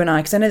thing of you and I,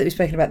 because I know that we've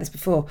spoken about this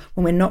before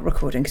when we're not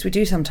recording, because we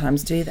do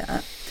sometimes do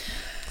that.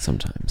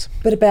 Sometimes.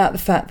 But about the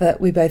fact that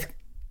we both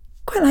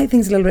quite like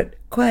things a little bit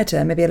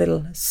quieter, maybe a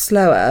little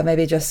slower,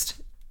 maybe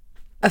just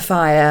a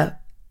fire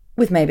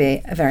with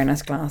maybe a very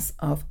nice glass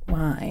of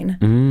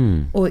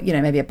wine. Or,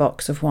 maybe a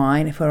box of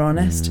wine, if we're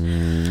honest.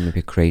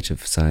 Maybe a crate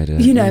of cider.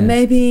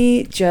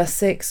 Maybe just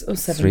 6 or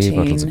 17 3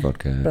 bottles of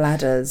vodka.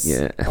 Bladders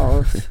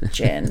of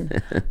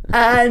gin.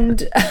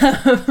 And...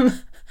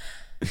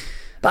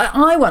 But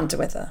I wonder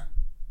whether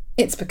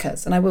it's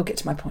because, and I will get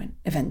to my point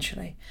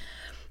eventually,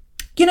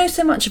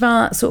 so much of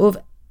our sort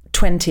of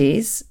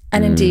 20s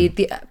and indeed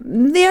the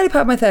early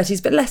part of my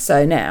 30s, but less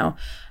so now,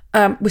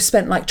 was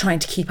spent like trying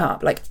to keep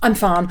up. Like, I'm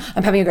fun,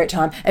 I'm having a great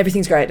time,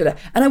 everything's great. And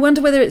I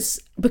wonder whether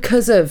it's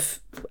because of,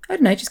 I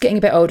don't know, just getting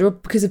a bit older, or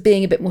because of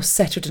being a bit more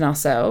settled in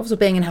ourselves, or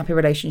being in happy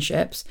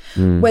relationships,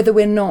 whether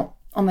we're not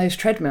on those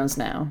treadmills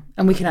now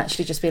and we can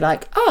actually just be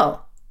like,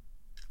 oh,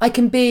 I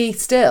can be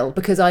still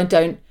because I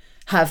don't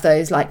have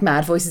those like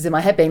mad voices in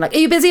my head being like, are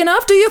you busy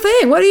enough? Do your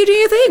thing. Why do you do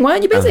your thing? Why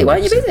aren't you busy? 100%. Why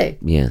aren't you busy?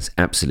 Yes,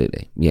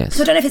 absolutely. Yes.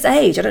 So I don't know if it's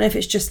age. I don't know if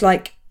it's just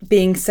like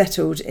being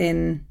settled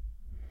in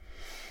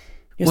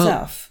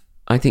yourself.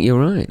 Well, I think you're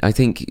right. I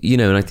think,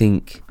 and I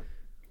think,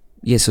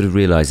 sort of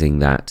realising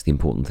that the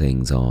important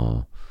things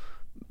are,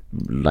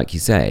 like you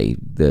say,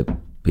 the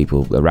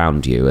people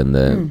around you and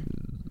the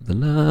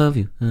love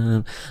you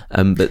have.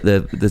 But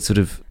the sort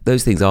of,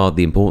 those things are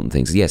the important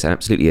things. Yes,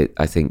 absolutely.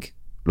 I think,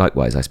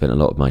 likewise, I spent a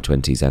lot of my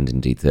 20s and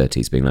indeed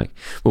 30s being like,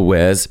 well,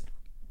 where's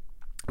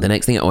the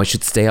next thing? I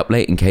should stay up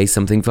late in case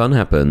something fun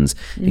happens,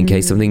 in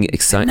case something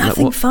exciting.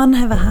 Nothing fun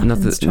ever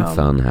happens. Nothing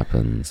fun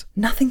happens.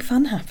 Nothing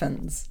fun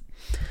happens.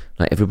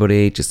 Like,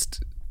 everybody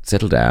just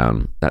settle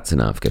down. That's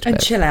enough. Go to bed.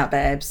 And chill out,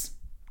 babes.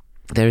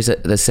 There is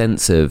the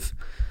sense of,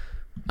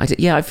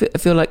 I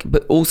feel like,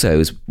 but also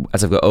as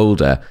I've got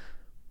older,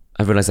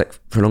 I've realised that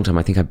for a long time,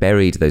 I think I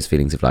buried those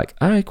feelings of like,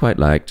 I quite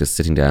like just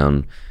sitting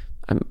down.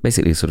 I'm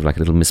basically sort of like a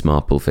little Miss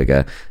Marple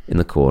figure in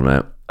the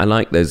corner. I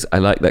like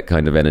that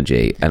kind of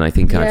energy. And I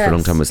think I, for a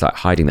long time, was like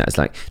hiding that. It's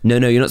like, no,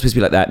 you're not supposed to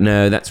be like that.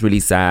 No, that's really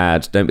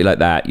sad. Don't be like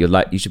that. You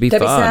should be fun.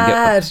 Don't be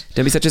sad.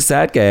 Don't be such a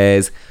sad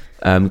gaze.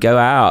 Go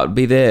out,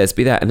 be this,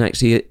 be that. And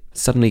actually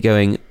suddenly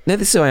going, no,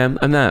 this is who I am.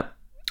 I'm that.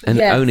 And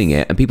owning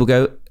it. And people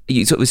go,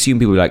 you sort of assume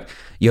people are like,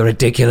 you're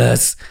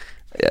ridiculous.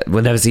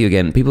 We'll never see you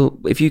again. People,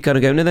 if you kind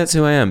of go, no, that's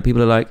who I am.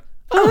 People are like,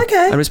 oh,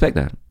 okay. I respect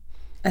that.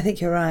 I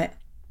think you're right.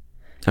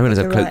 I realise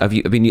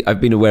I've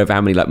been aware of how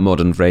many like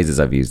modern phrases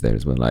I've used there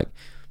as well, like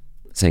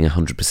saying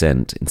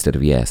 100% instead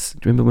of yes. Do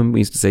you remember when we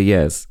used to say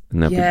yes?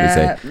 And now people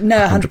say no,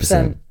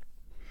 100%.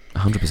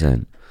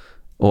 100%.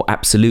 Or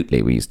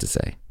absolutely we used to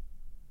say.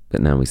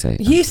 But now we say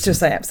 100%. You used to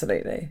say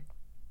absolutely.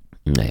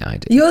 No, I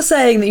do. You're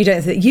saying that you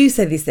don't say, you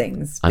say these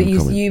things, but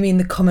you mean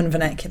the common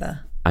vernacular.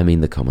 I mean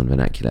the common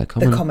vernacular.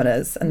 The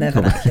commoners and their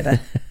vernacular.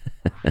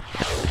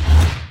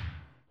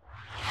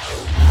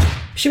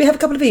 Should we have a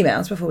couple of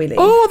emails before we leave?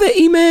 Oh, the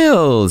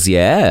emails,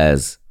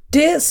 yes.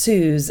 Dear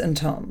Suze and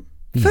Tom,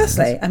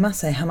 firstly, I must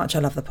say how much I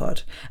love the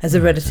pod. As a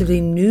relatively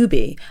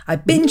newbie, I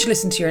binge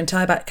listened to your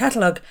entire back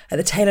catalogue at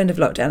the tail end of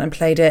lockdown and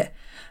played it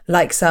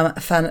like some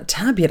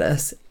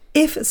fantabulous,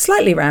 if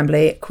slightly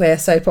rambly, queer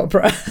soap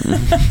opera.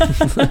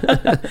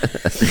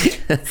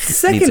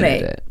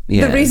 Secondly,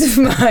 the reason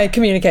for my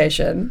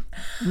communication.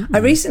 I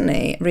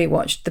recently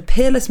rewatched the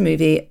peerless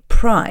movie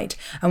Pride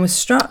and was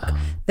struck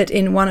that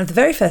in one of the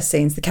very first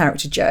scenes, the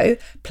character Joe,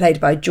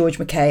 played by George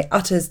McKay,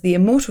 utters the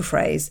immortal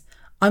phrase,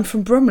 "I'm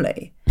from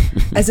Bromley,"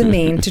 as a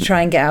mean to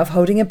try and get out of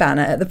holding a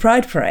banner at the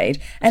Pride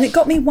Parade. And it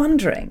got me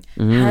wondering,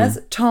 has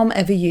Tom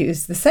ever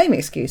used the same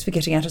excuse for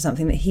getting out of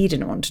something that he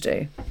didn't want to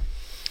do?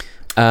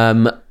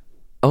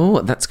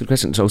 Oh, that's a good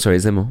question. Oh, sorry,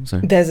 is there more?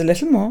 Sorry. There's a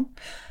little more.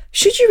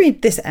 Should you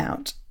read this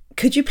out?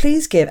 Could you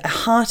please give a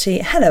hearty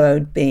hello,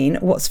 old bean,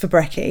 what's for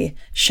brekkie?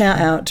 Shout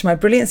out to my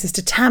brilliant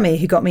sister Tammy,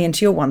 who got me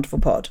into your wonderful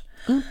pod.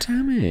 Oh,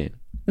 Tammy.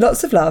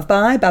 Lots of love.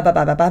 Bye. Bye, bye,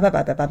 bye, bye, bye, bye,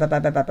 bye, bye, bye, bye,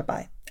 bye, bye, bye,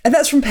 bye. And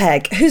that's from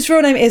Peg, whose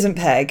real name isn't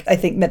Peg. I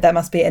think that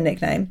must be a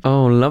nickname.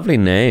 Oh, lovely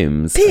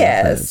names.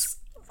 P.S.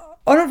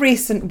 On a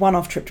recent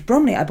one-off trip to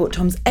Bromley, I bought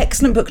Tom's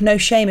excellent book, No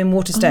Shame in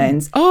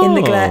Waterstones, in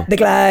the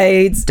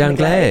Glades. Down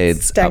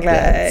Glades. Down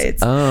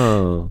Glades.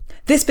 Oh.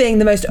 This being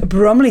the most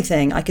Bromley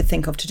thing I could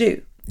think of to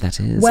do.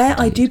 That is. Where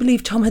I do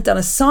believe Tom had done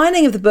a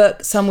signing of the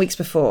book some weeks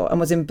before and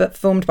was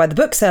informed by the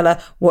bookseller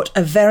what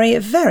a very,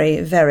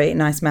 very, very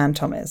nice man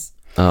Tom is.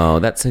 Oh,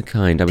 that's so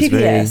kind. I was PPS.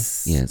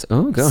 very... Yes.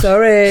 Oh, God.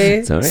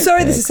 Sorry,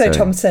 Peg, this is so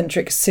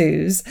Tom-centric,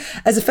 Suze.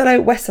 As a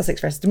fellow West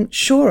Sussex resident,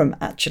 Shoreham,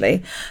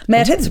 actually, may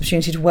I take this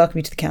opportunity to welcome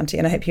you to the county,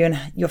 and I hope you and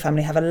your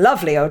family have a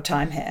lovely old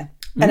time here.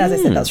 And as I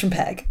said, that's from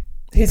Peg.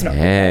 Who's not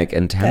Peg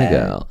and Tammy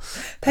Girl.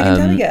 Peg and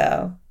Tammy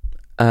Girl.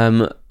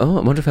 I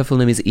wonder if her full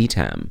name is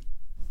Etam.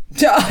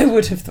 I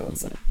would have thought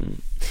so.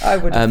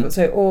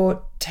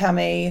 Or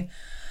Tammy...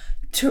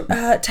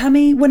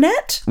 Tammy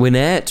Wynette?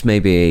 Wynette,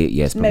 maybe.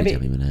 Yes, probably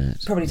Maybe. Tammy Wynette.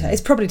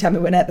 It's probably Tammy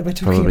Wynette that we're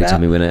talking Probably about.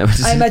 Tammy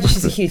Wynette. I imagine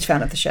she's a huge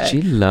fan of the show.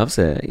 She loves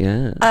it,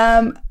 yeah.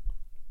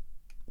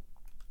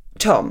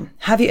 Tom,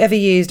 have you ever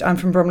used I'm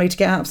from Bromley to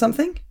get out of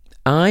something?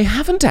 I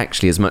haven't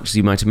actually, as much as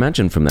you might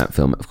imagine from that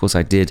film. Of course,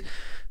 I did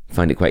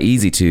find it quite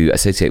easy to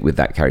associate with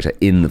that character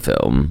in the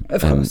film.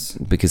 Of course.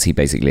 Because he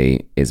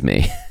basically is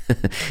me.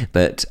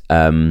 But...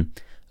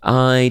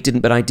 I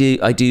didn't, but I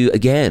do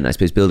again, I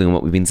suppose, building on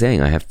what we've been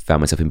saying, I have found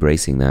myself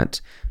embracing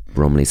that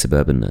Bromley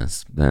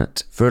suburbanness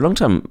that for a long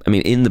time, I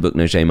mean, in the book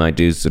No Shame, I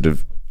do sort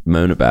of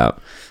moan about.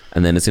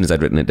 And then as soon as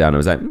I'd written it down, I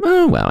was like,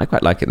 oh, well, I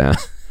quite like it now.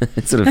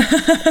 It sort of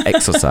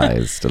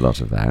exorcised a lot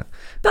of that.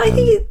 But I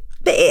think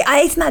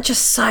isn't that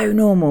just so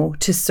normal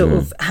to sort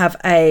of have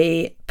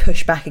a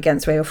pushback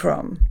against where you're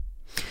from?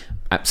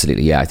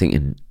 Absolutely, yeah. I think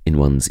in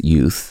one's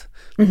youth,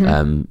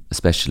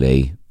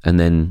 especially, and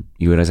then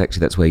you realise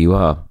actually that's where you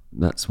are.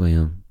 That's where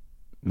your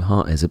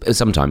heart is.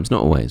 Sometimes,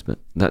 not always, but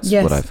that's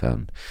what I've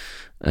found.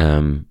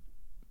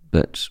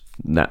 But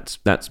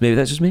that's maybe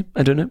that's just me.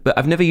 I don't know. But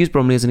I've never used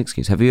Bromley as an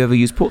excuse. Have you ever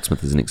used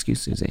Portsmouth as an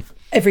excuse, Susie?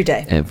 Every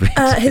day.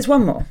 Here's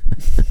one more.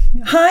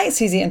 Hi,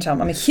 Susie and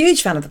Tom. I'm a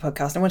huge fan of the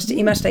podcast. I wanted to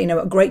email to let you know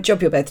what a great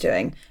job you're both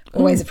doing.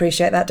 Always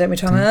appreciate that, don't we,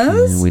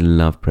 Thomas? We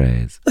love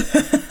praise.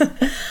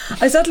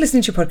 I started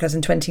listening to your podcast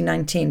in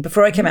 2019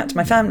 before I came out to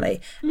my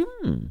family.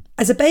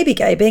 As a baby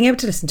gay, being able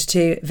to listen to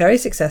two very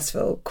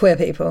successful queer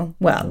people,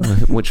 well...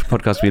 Which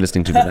podcast were you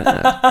listening to for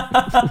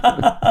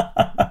that?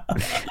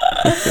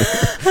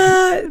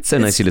 It's so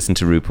nice you listen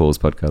to RuPaul's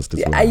podcast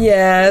as well.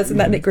 Yes, and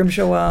that Nick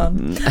Grimshaw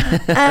one.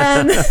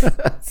 And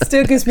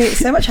still gives me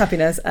so much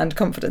happiness and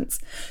confidence.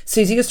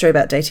 Susie, your story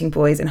about dating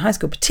boys in high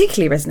school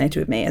particularly resonated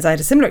with me, as I had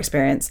a similar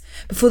experience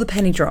before the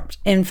penny dropped.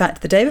 In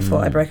fact, the day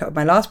before I broke up with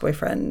my last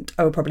boyfriend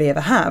I will probably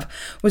ever have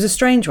was a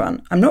strange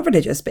one. I'm not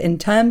religious, but in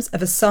terms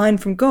of a sign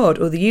from God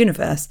or the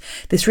universe,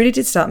 this really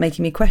did start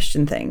making me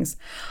question things.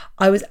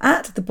 I was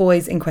at the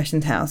boys in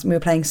question's house and we were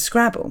playing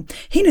Scrabble.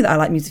 He knew that I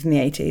liked music from the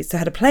 80s, so I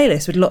had a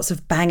playlist with lots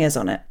of bangers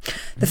on it.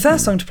 The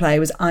first song to play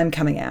was I'm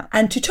Coming Out.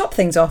 And to top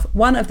things off,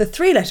 one of the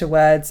three-letter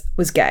words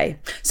was gay.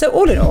 So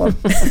all in all,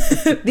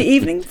 the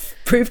evening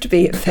proved to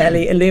be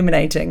fairly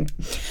illuminating.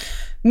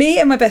 Me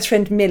and my best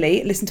friend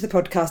Millie listened to the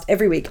podcast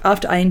every week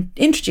after I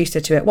introduced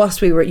her to it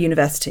whilst we were at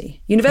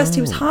university. University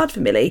was hard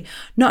for Millie.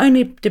 Not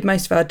only did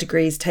most of our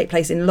degrees take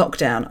place in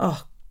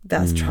lockdown,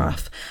 that's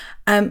tough,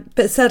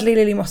 but sadly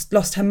Lily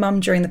lost her mum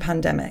during the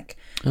pandemic.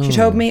 She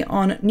told me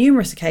on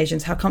numerous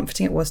occasions how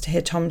comforting it was to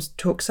hear Tom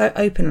talk so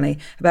openly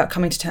about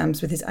coming to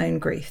terms with his own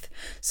grief.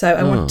 So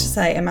I wanted to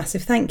say a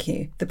massive thank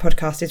you. The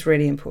podcast is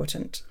really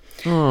important.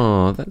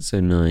 Oh, that's so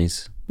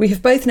nice. We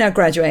have both now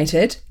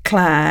graduated.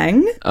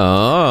 Clang.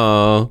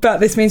 Oh. But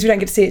this means we don't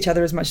get to see each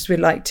other as much as we'd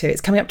like to. It's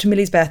coming up to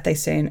Millie's birthday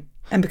soon.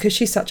 And because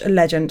she's such a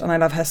legend and I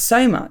love her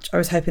so much, I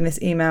was hoping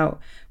this email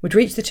would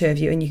reach the two of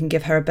you and you can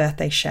give her a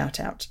birthday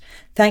shout out.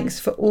 Thanks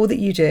for all that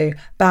you do.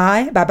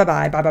 Bye, bye, bye,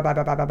 bye, bye, bye, bye,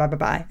 bye, bye, bye, bye,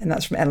 bye. And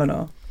that's from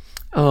Eleanor.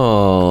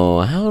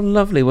 Oh, how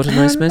lovely. What a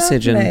nice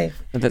message. Lovely.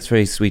 And that's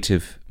very sweet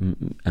of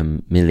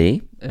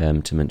Millie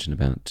to mention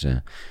about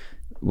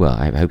well,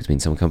 I hope it's been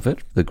some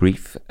comfort. The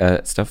grief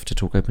stuff to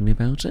talk openly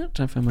about it.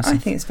 I found myself. I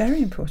think it's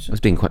very important. I was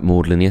being quite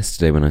maudlin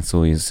yesterday when I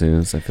saw you,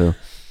 Suze. I feel.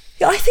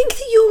 Yeah, I think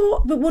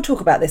that we'll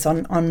talk about this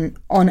on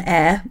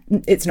air.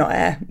 It's not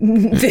air.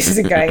 This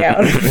isn't going out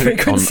on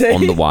frequency.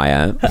 on the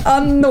wire.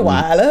 On the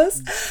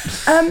wireless.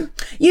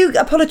 You're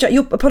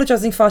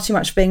apologising far too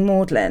much for being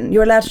maudlin.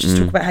 You're allowed to just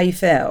talk about how you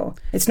feel.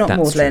 It's not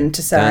maudlin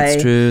to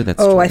say,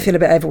 That's true. I feel a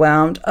bit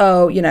overwhelmed.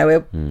 Oh,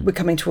 we're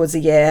coming towards a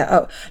year.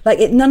 Oh,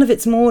 none of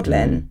it's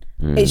maudlin.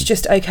 It's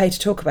just okay to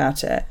talk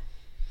about it.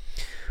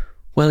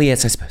 Well,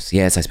 yes, I suppose.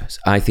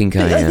 I think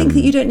I think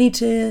that you don't need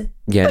to.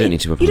 Yeah, I don't need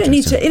to apologise. You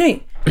don't need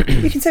to.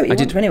 You can say what you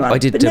want to anyone,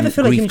 but never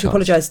feel like you need to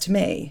apologise to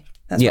me.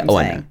 That's what I'm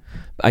saying. I know.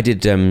 I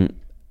did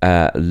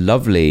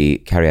lovely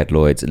Carrie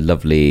Lloyd's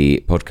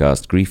lovely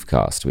podcast,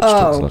 Griefcast, which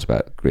talks a lot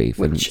about grief.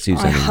 Which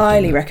I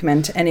highly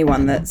recommend to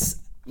anyone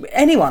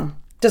anyone.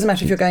 Doesn't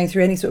matter if you're going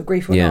through any sort of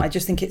grief or not. I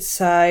just think it's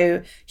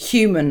so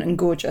human and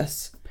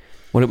gorgeous.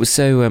 Well, it was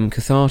so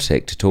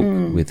cathartic to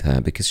talk with her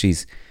because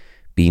she's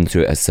been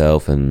through it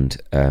herself and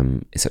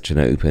is such an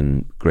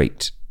open,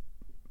 great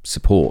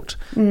supportive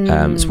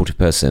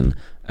person.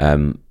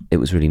 It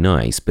was really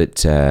nice,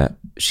 but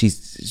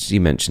she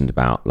mentioned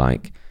about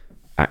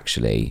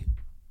actually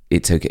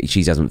it's okay.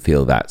 She doesn't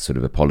feel that sort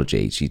of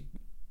apology.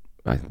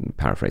 I'm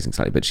paraphrasing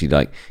slightly, but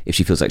if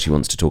she feels like she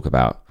wants to talk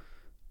about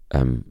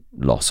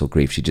loss or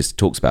grief, she just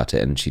talks about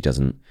it, and she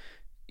doesn't.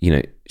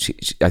 She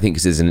I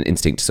think there's an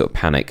instinct to sort of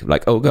panic,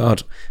 like, oh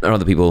God, are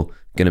other people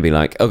going to be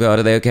like, oh God,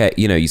 are they okay?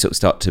 You sort of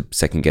start to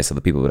second guess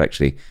other people, but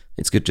actually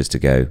it's good just to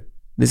go,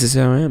 this is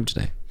how I am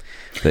today.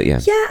 But yeah.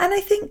 Yeah, and I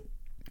think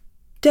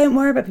don't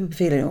worry about people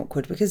feeling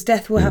awkward because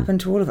death will happen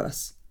to all of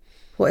us.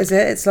 What is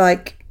it? It's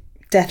like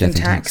death and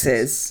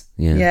taxes.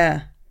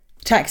 Yeah.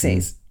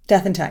 Taxis.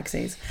 Death and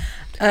taxis.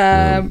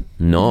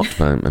 Not,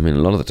 but I mean,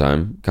 a lot of the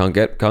time, can't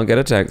get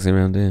a taxi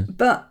around here.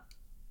 But,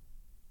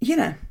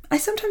 I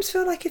sometimes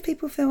feel like if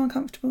people feel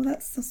uncomfortable,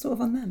 that's sort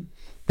of on them.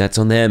 That's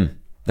on them.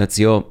 That's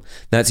your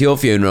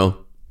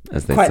funeral,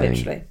 as they say. Quite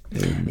literally.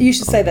 You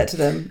should say that to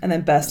them and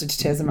then burst into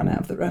tears and run out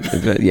of the room.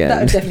 Yeah.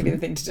 That would definitely be the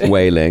thing to do.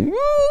 Wailing.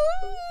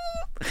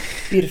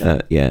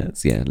 Beautiful.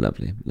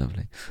 Lovely.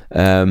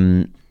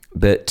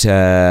 But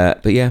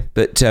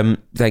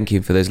thank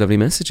you for those lovely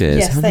messages.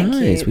 Yes, thank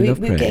you. We love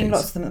we're getting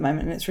lots of them at the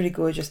moment and it's really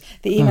gorgeous.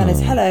 The email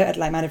is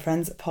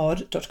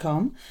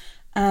hello@likemindedfriendspod.com,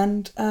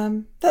 and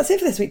that's it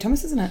for this week,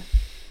 Thomas, isn't it?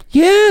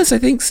 Yes, I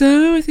think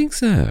so.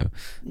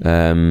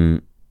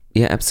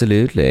 Yeah,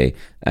 absolutely.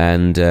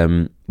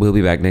 And we'll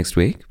be back next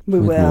week. We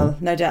will,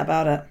 no doubt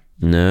about it.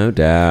 No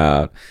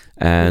doubt.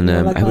 And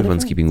I hope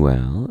everyone's keeping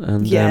well.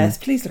 And yes,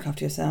 please look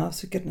after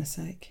yourselves, for goodness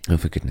sake. Oh,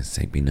 for goodness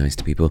sake, be nice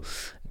to people.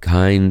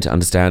 Kind,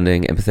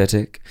 understanding,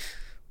 empathetic.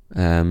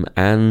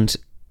 And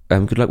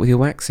good luck with your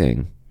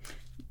waxing.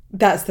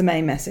 That's the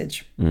main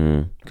message.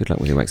 Good luck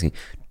with your waxing.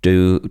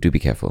 Do be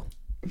careful.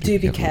 Do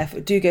be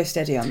careful. Do go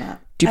steady on that.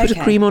 Do you put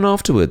a cream on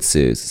afterwards,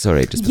 Suze?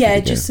 Sorry, just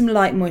just some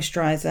light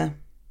moisturiser.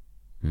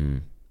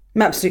 I'm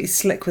absolutely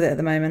slick with it at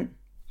the moment.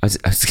 I was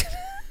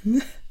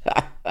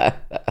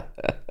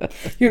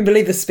You wouldn't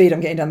believe the speed I'm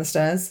getting down the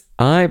stairs.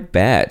 I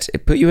bet.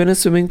 It put you in a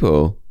swimming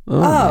pool.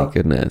 Oh my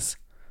goodness.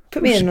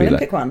 Put me in an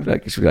Olympic one.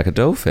 It should be like a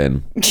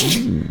dolphin.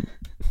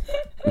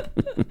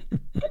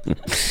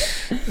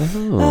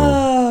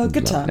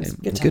 Good times.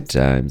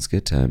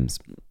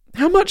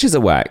 How much is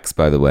a wax,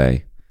 by the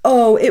way?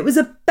 Oh, it was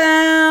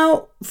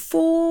about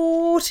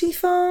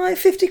 45,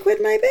 50 quid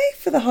maybe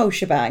for the whole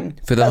shebang.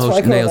 For the whole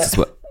nails as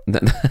well.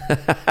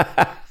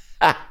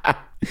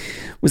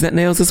 Was that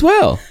nails as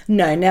well?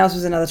 No, nails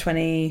was another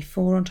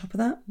 24 on top of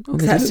that.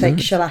 Because I had to take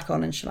shellac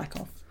on and shellac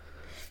off.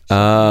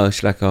 Oh,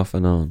 shellac off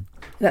and on.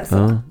 That's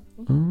that.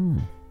 Oh,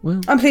 well.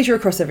 I'm pleased you're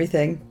across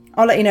everything.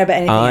 I'll let you know about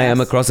anything else. I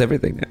am across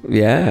everything.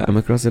 Yeah, I'm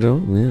across it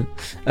all. Yeah.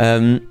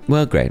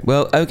 Well, great.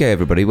 Well, okay,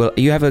 everybody. Well,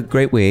 you have a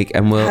great week,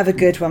 and we'll have a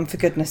good one, for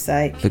goodness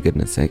sake. For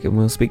goodness sake, and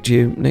we'll speak to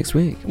you next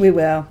week. We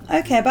will.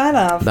 Okay, bye,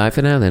 love. Bye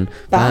for now, then.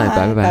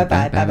 Bye. Bye.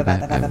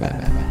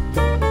 Bye.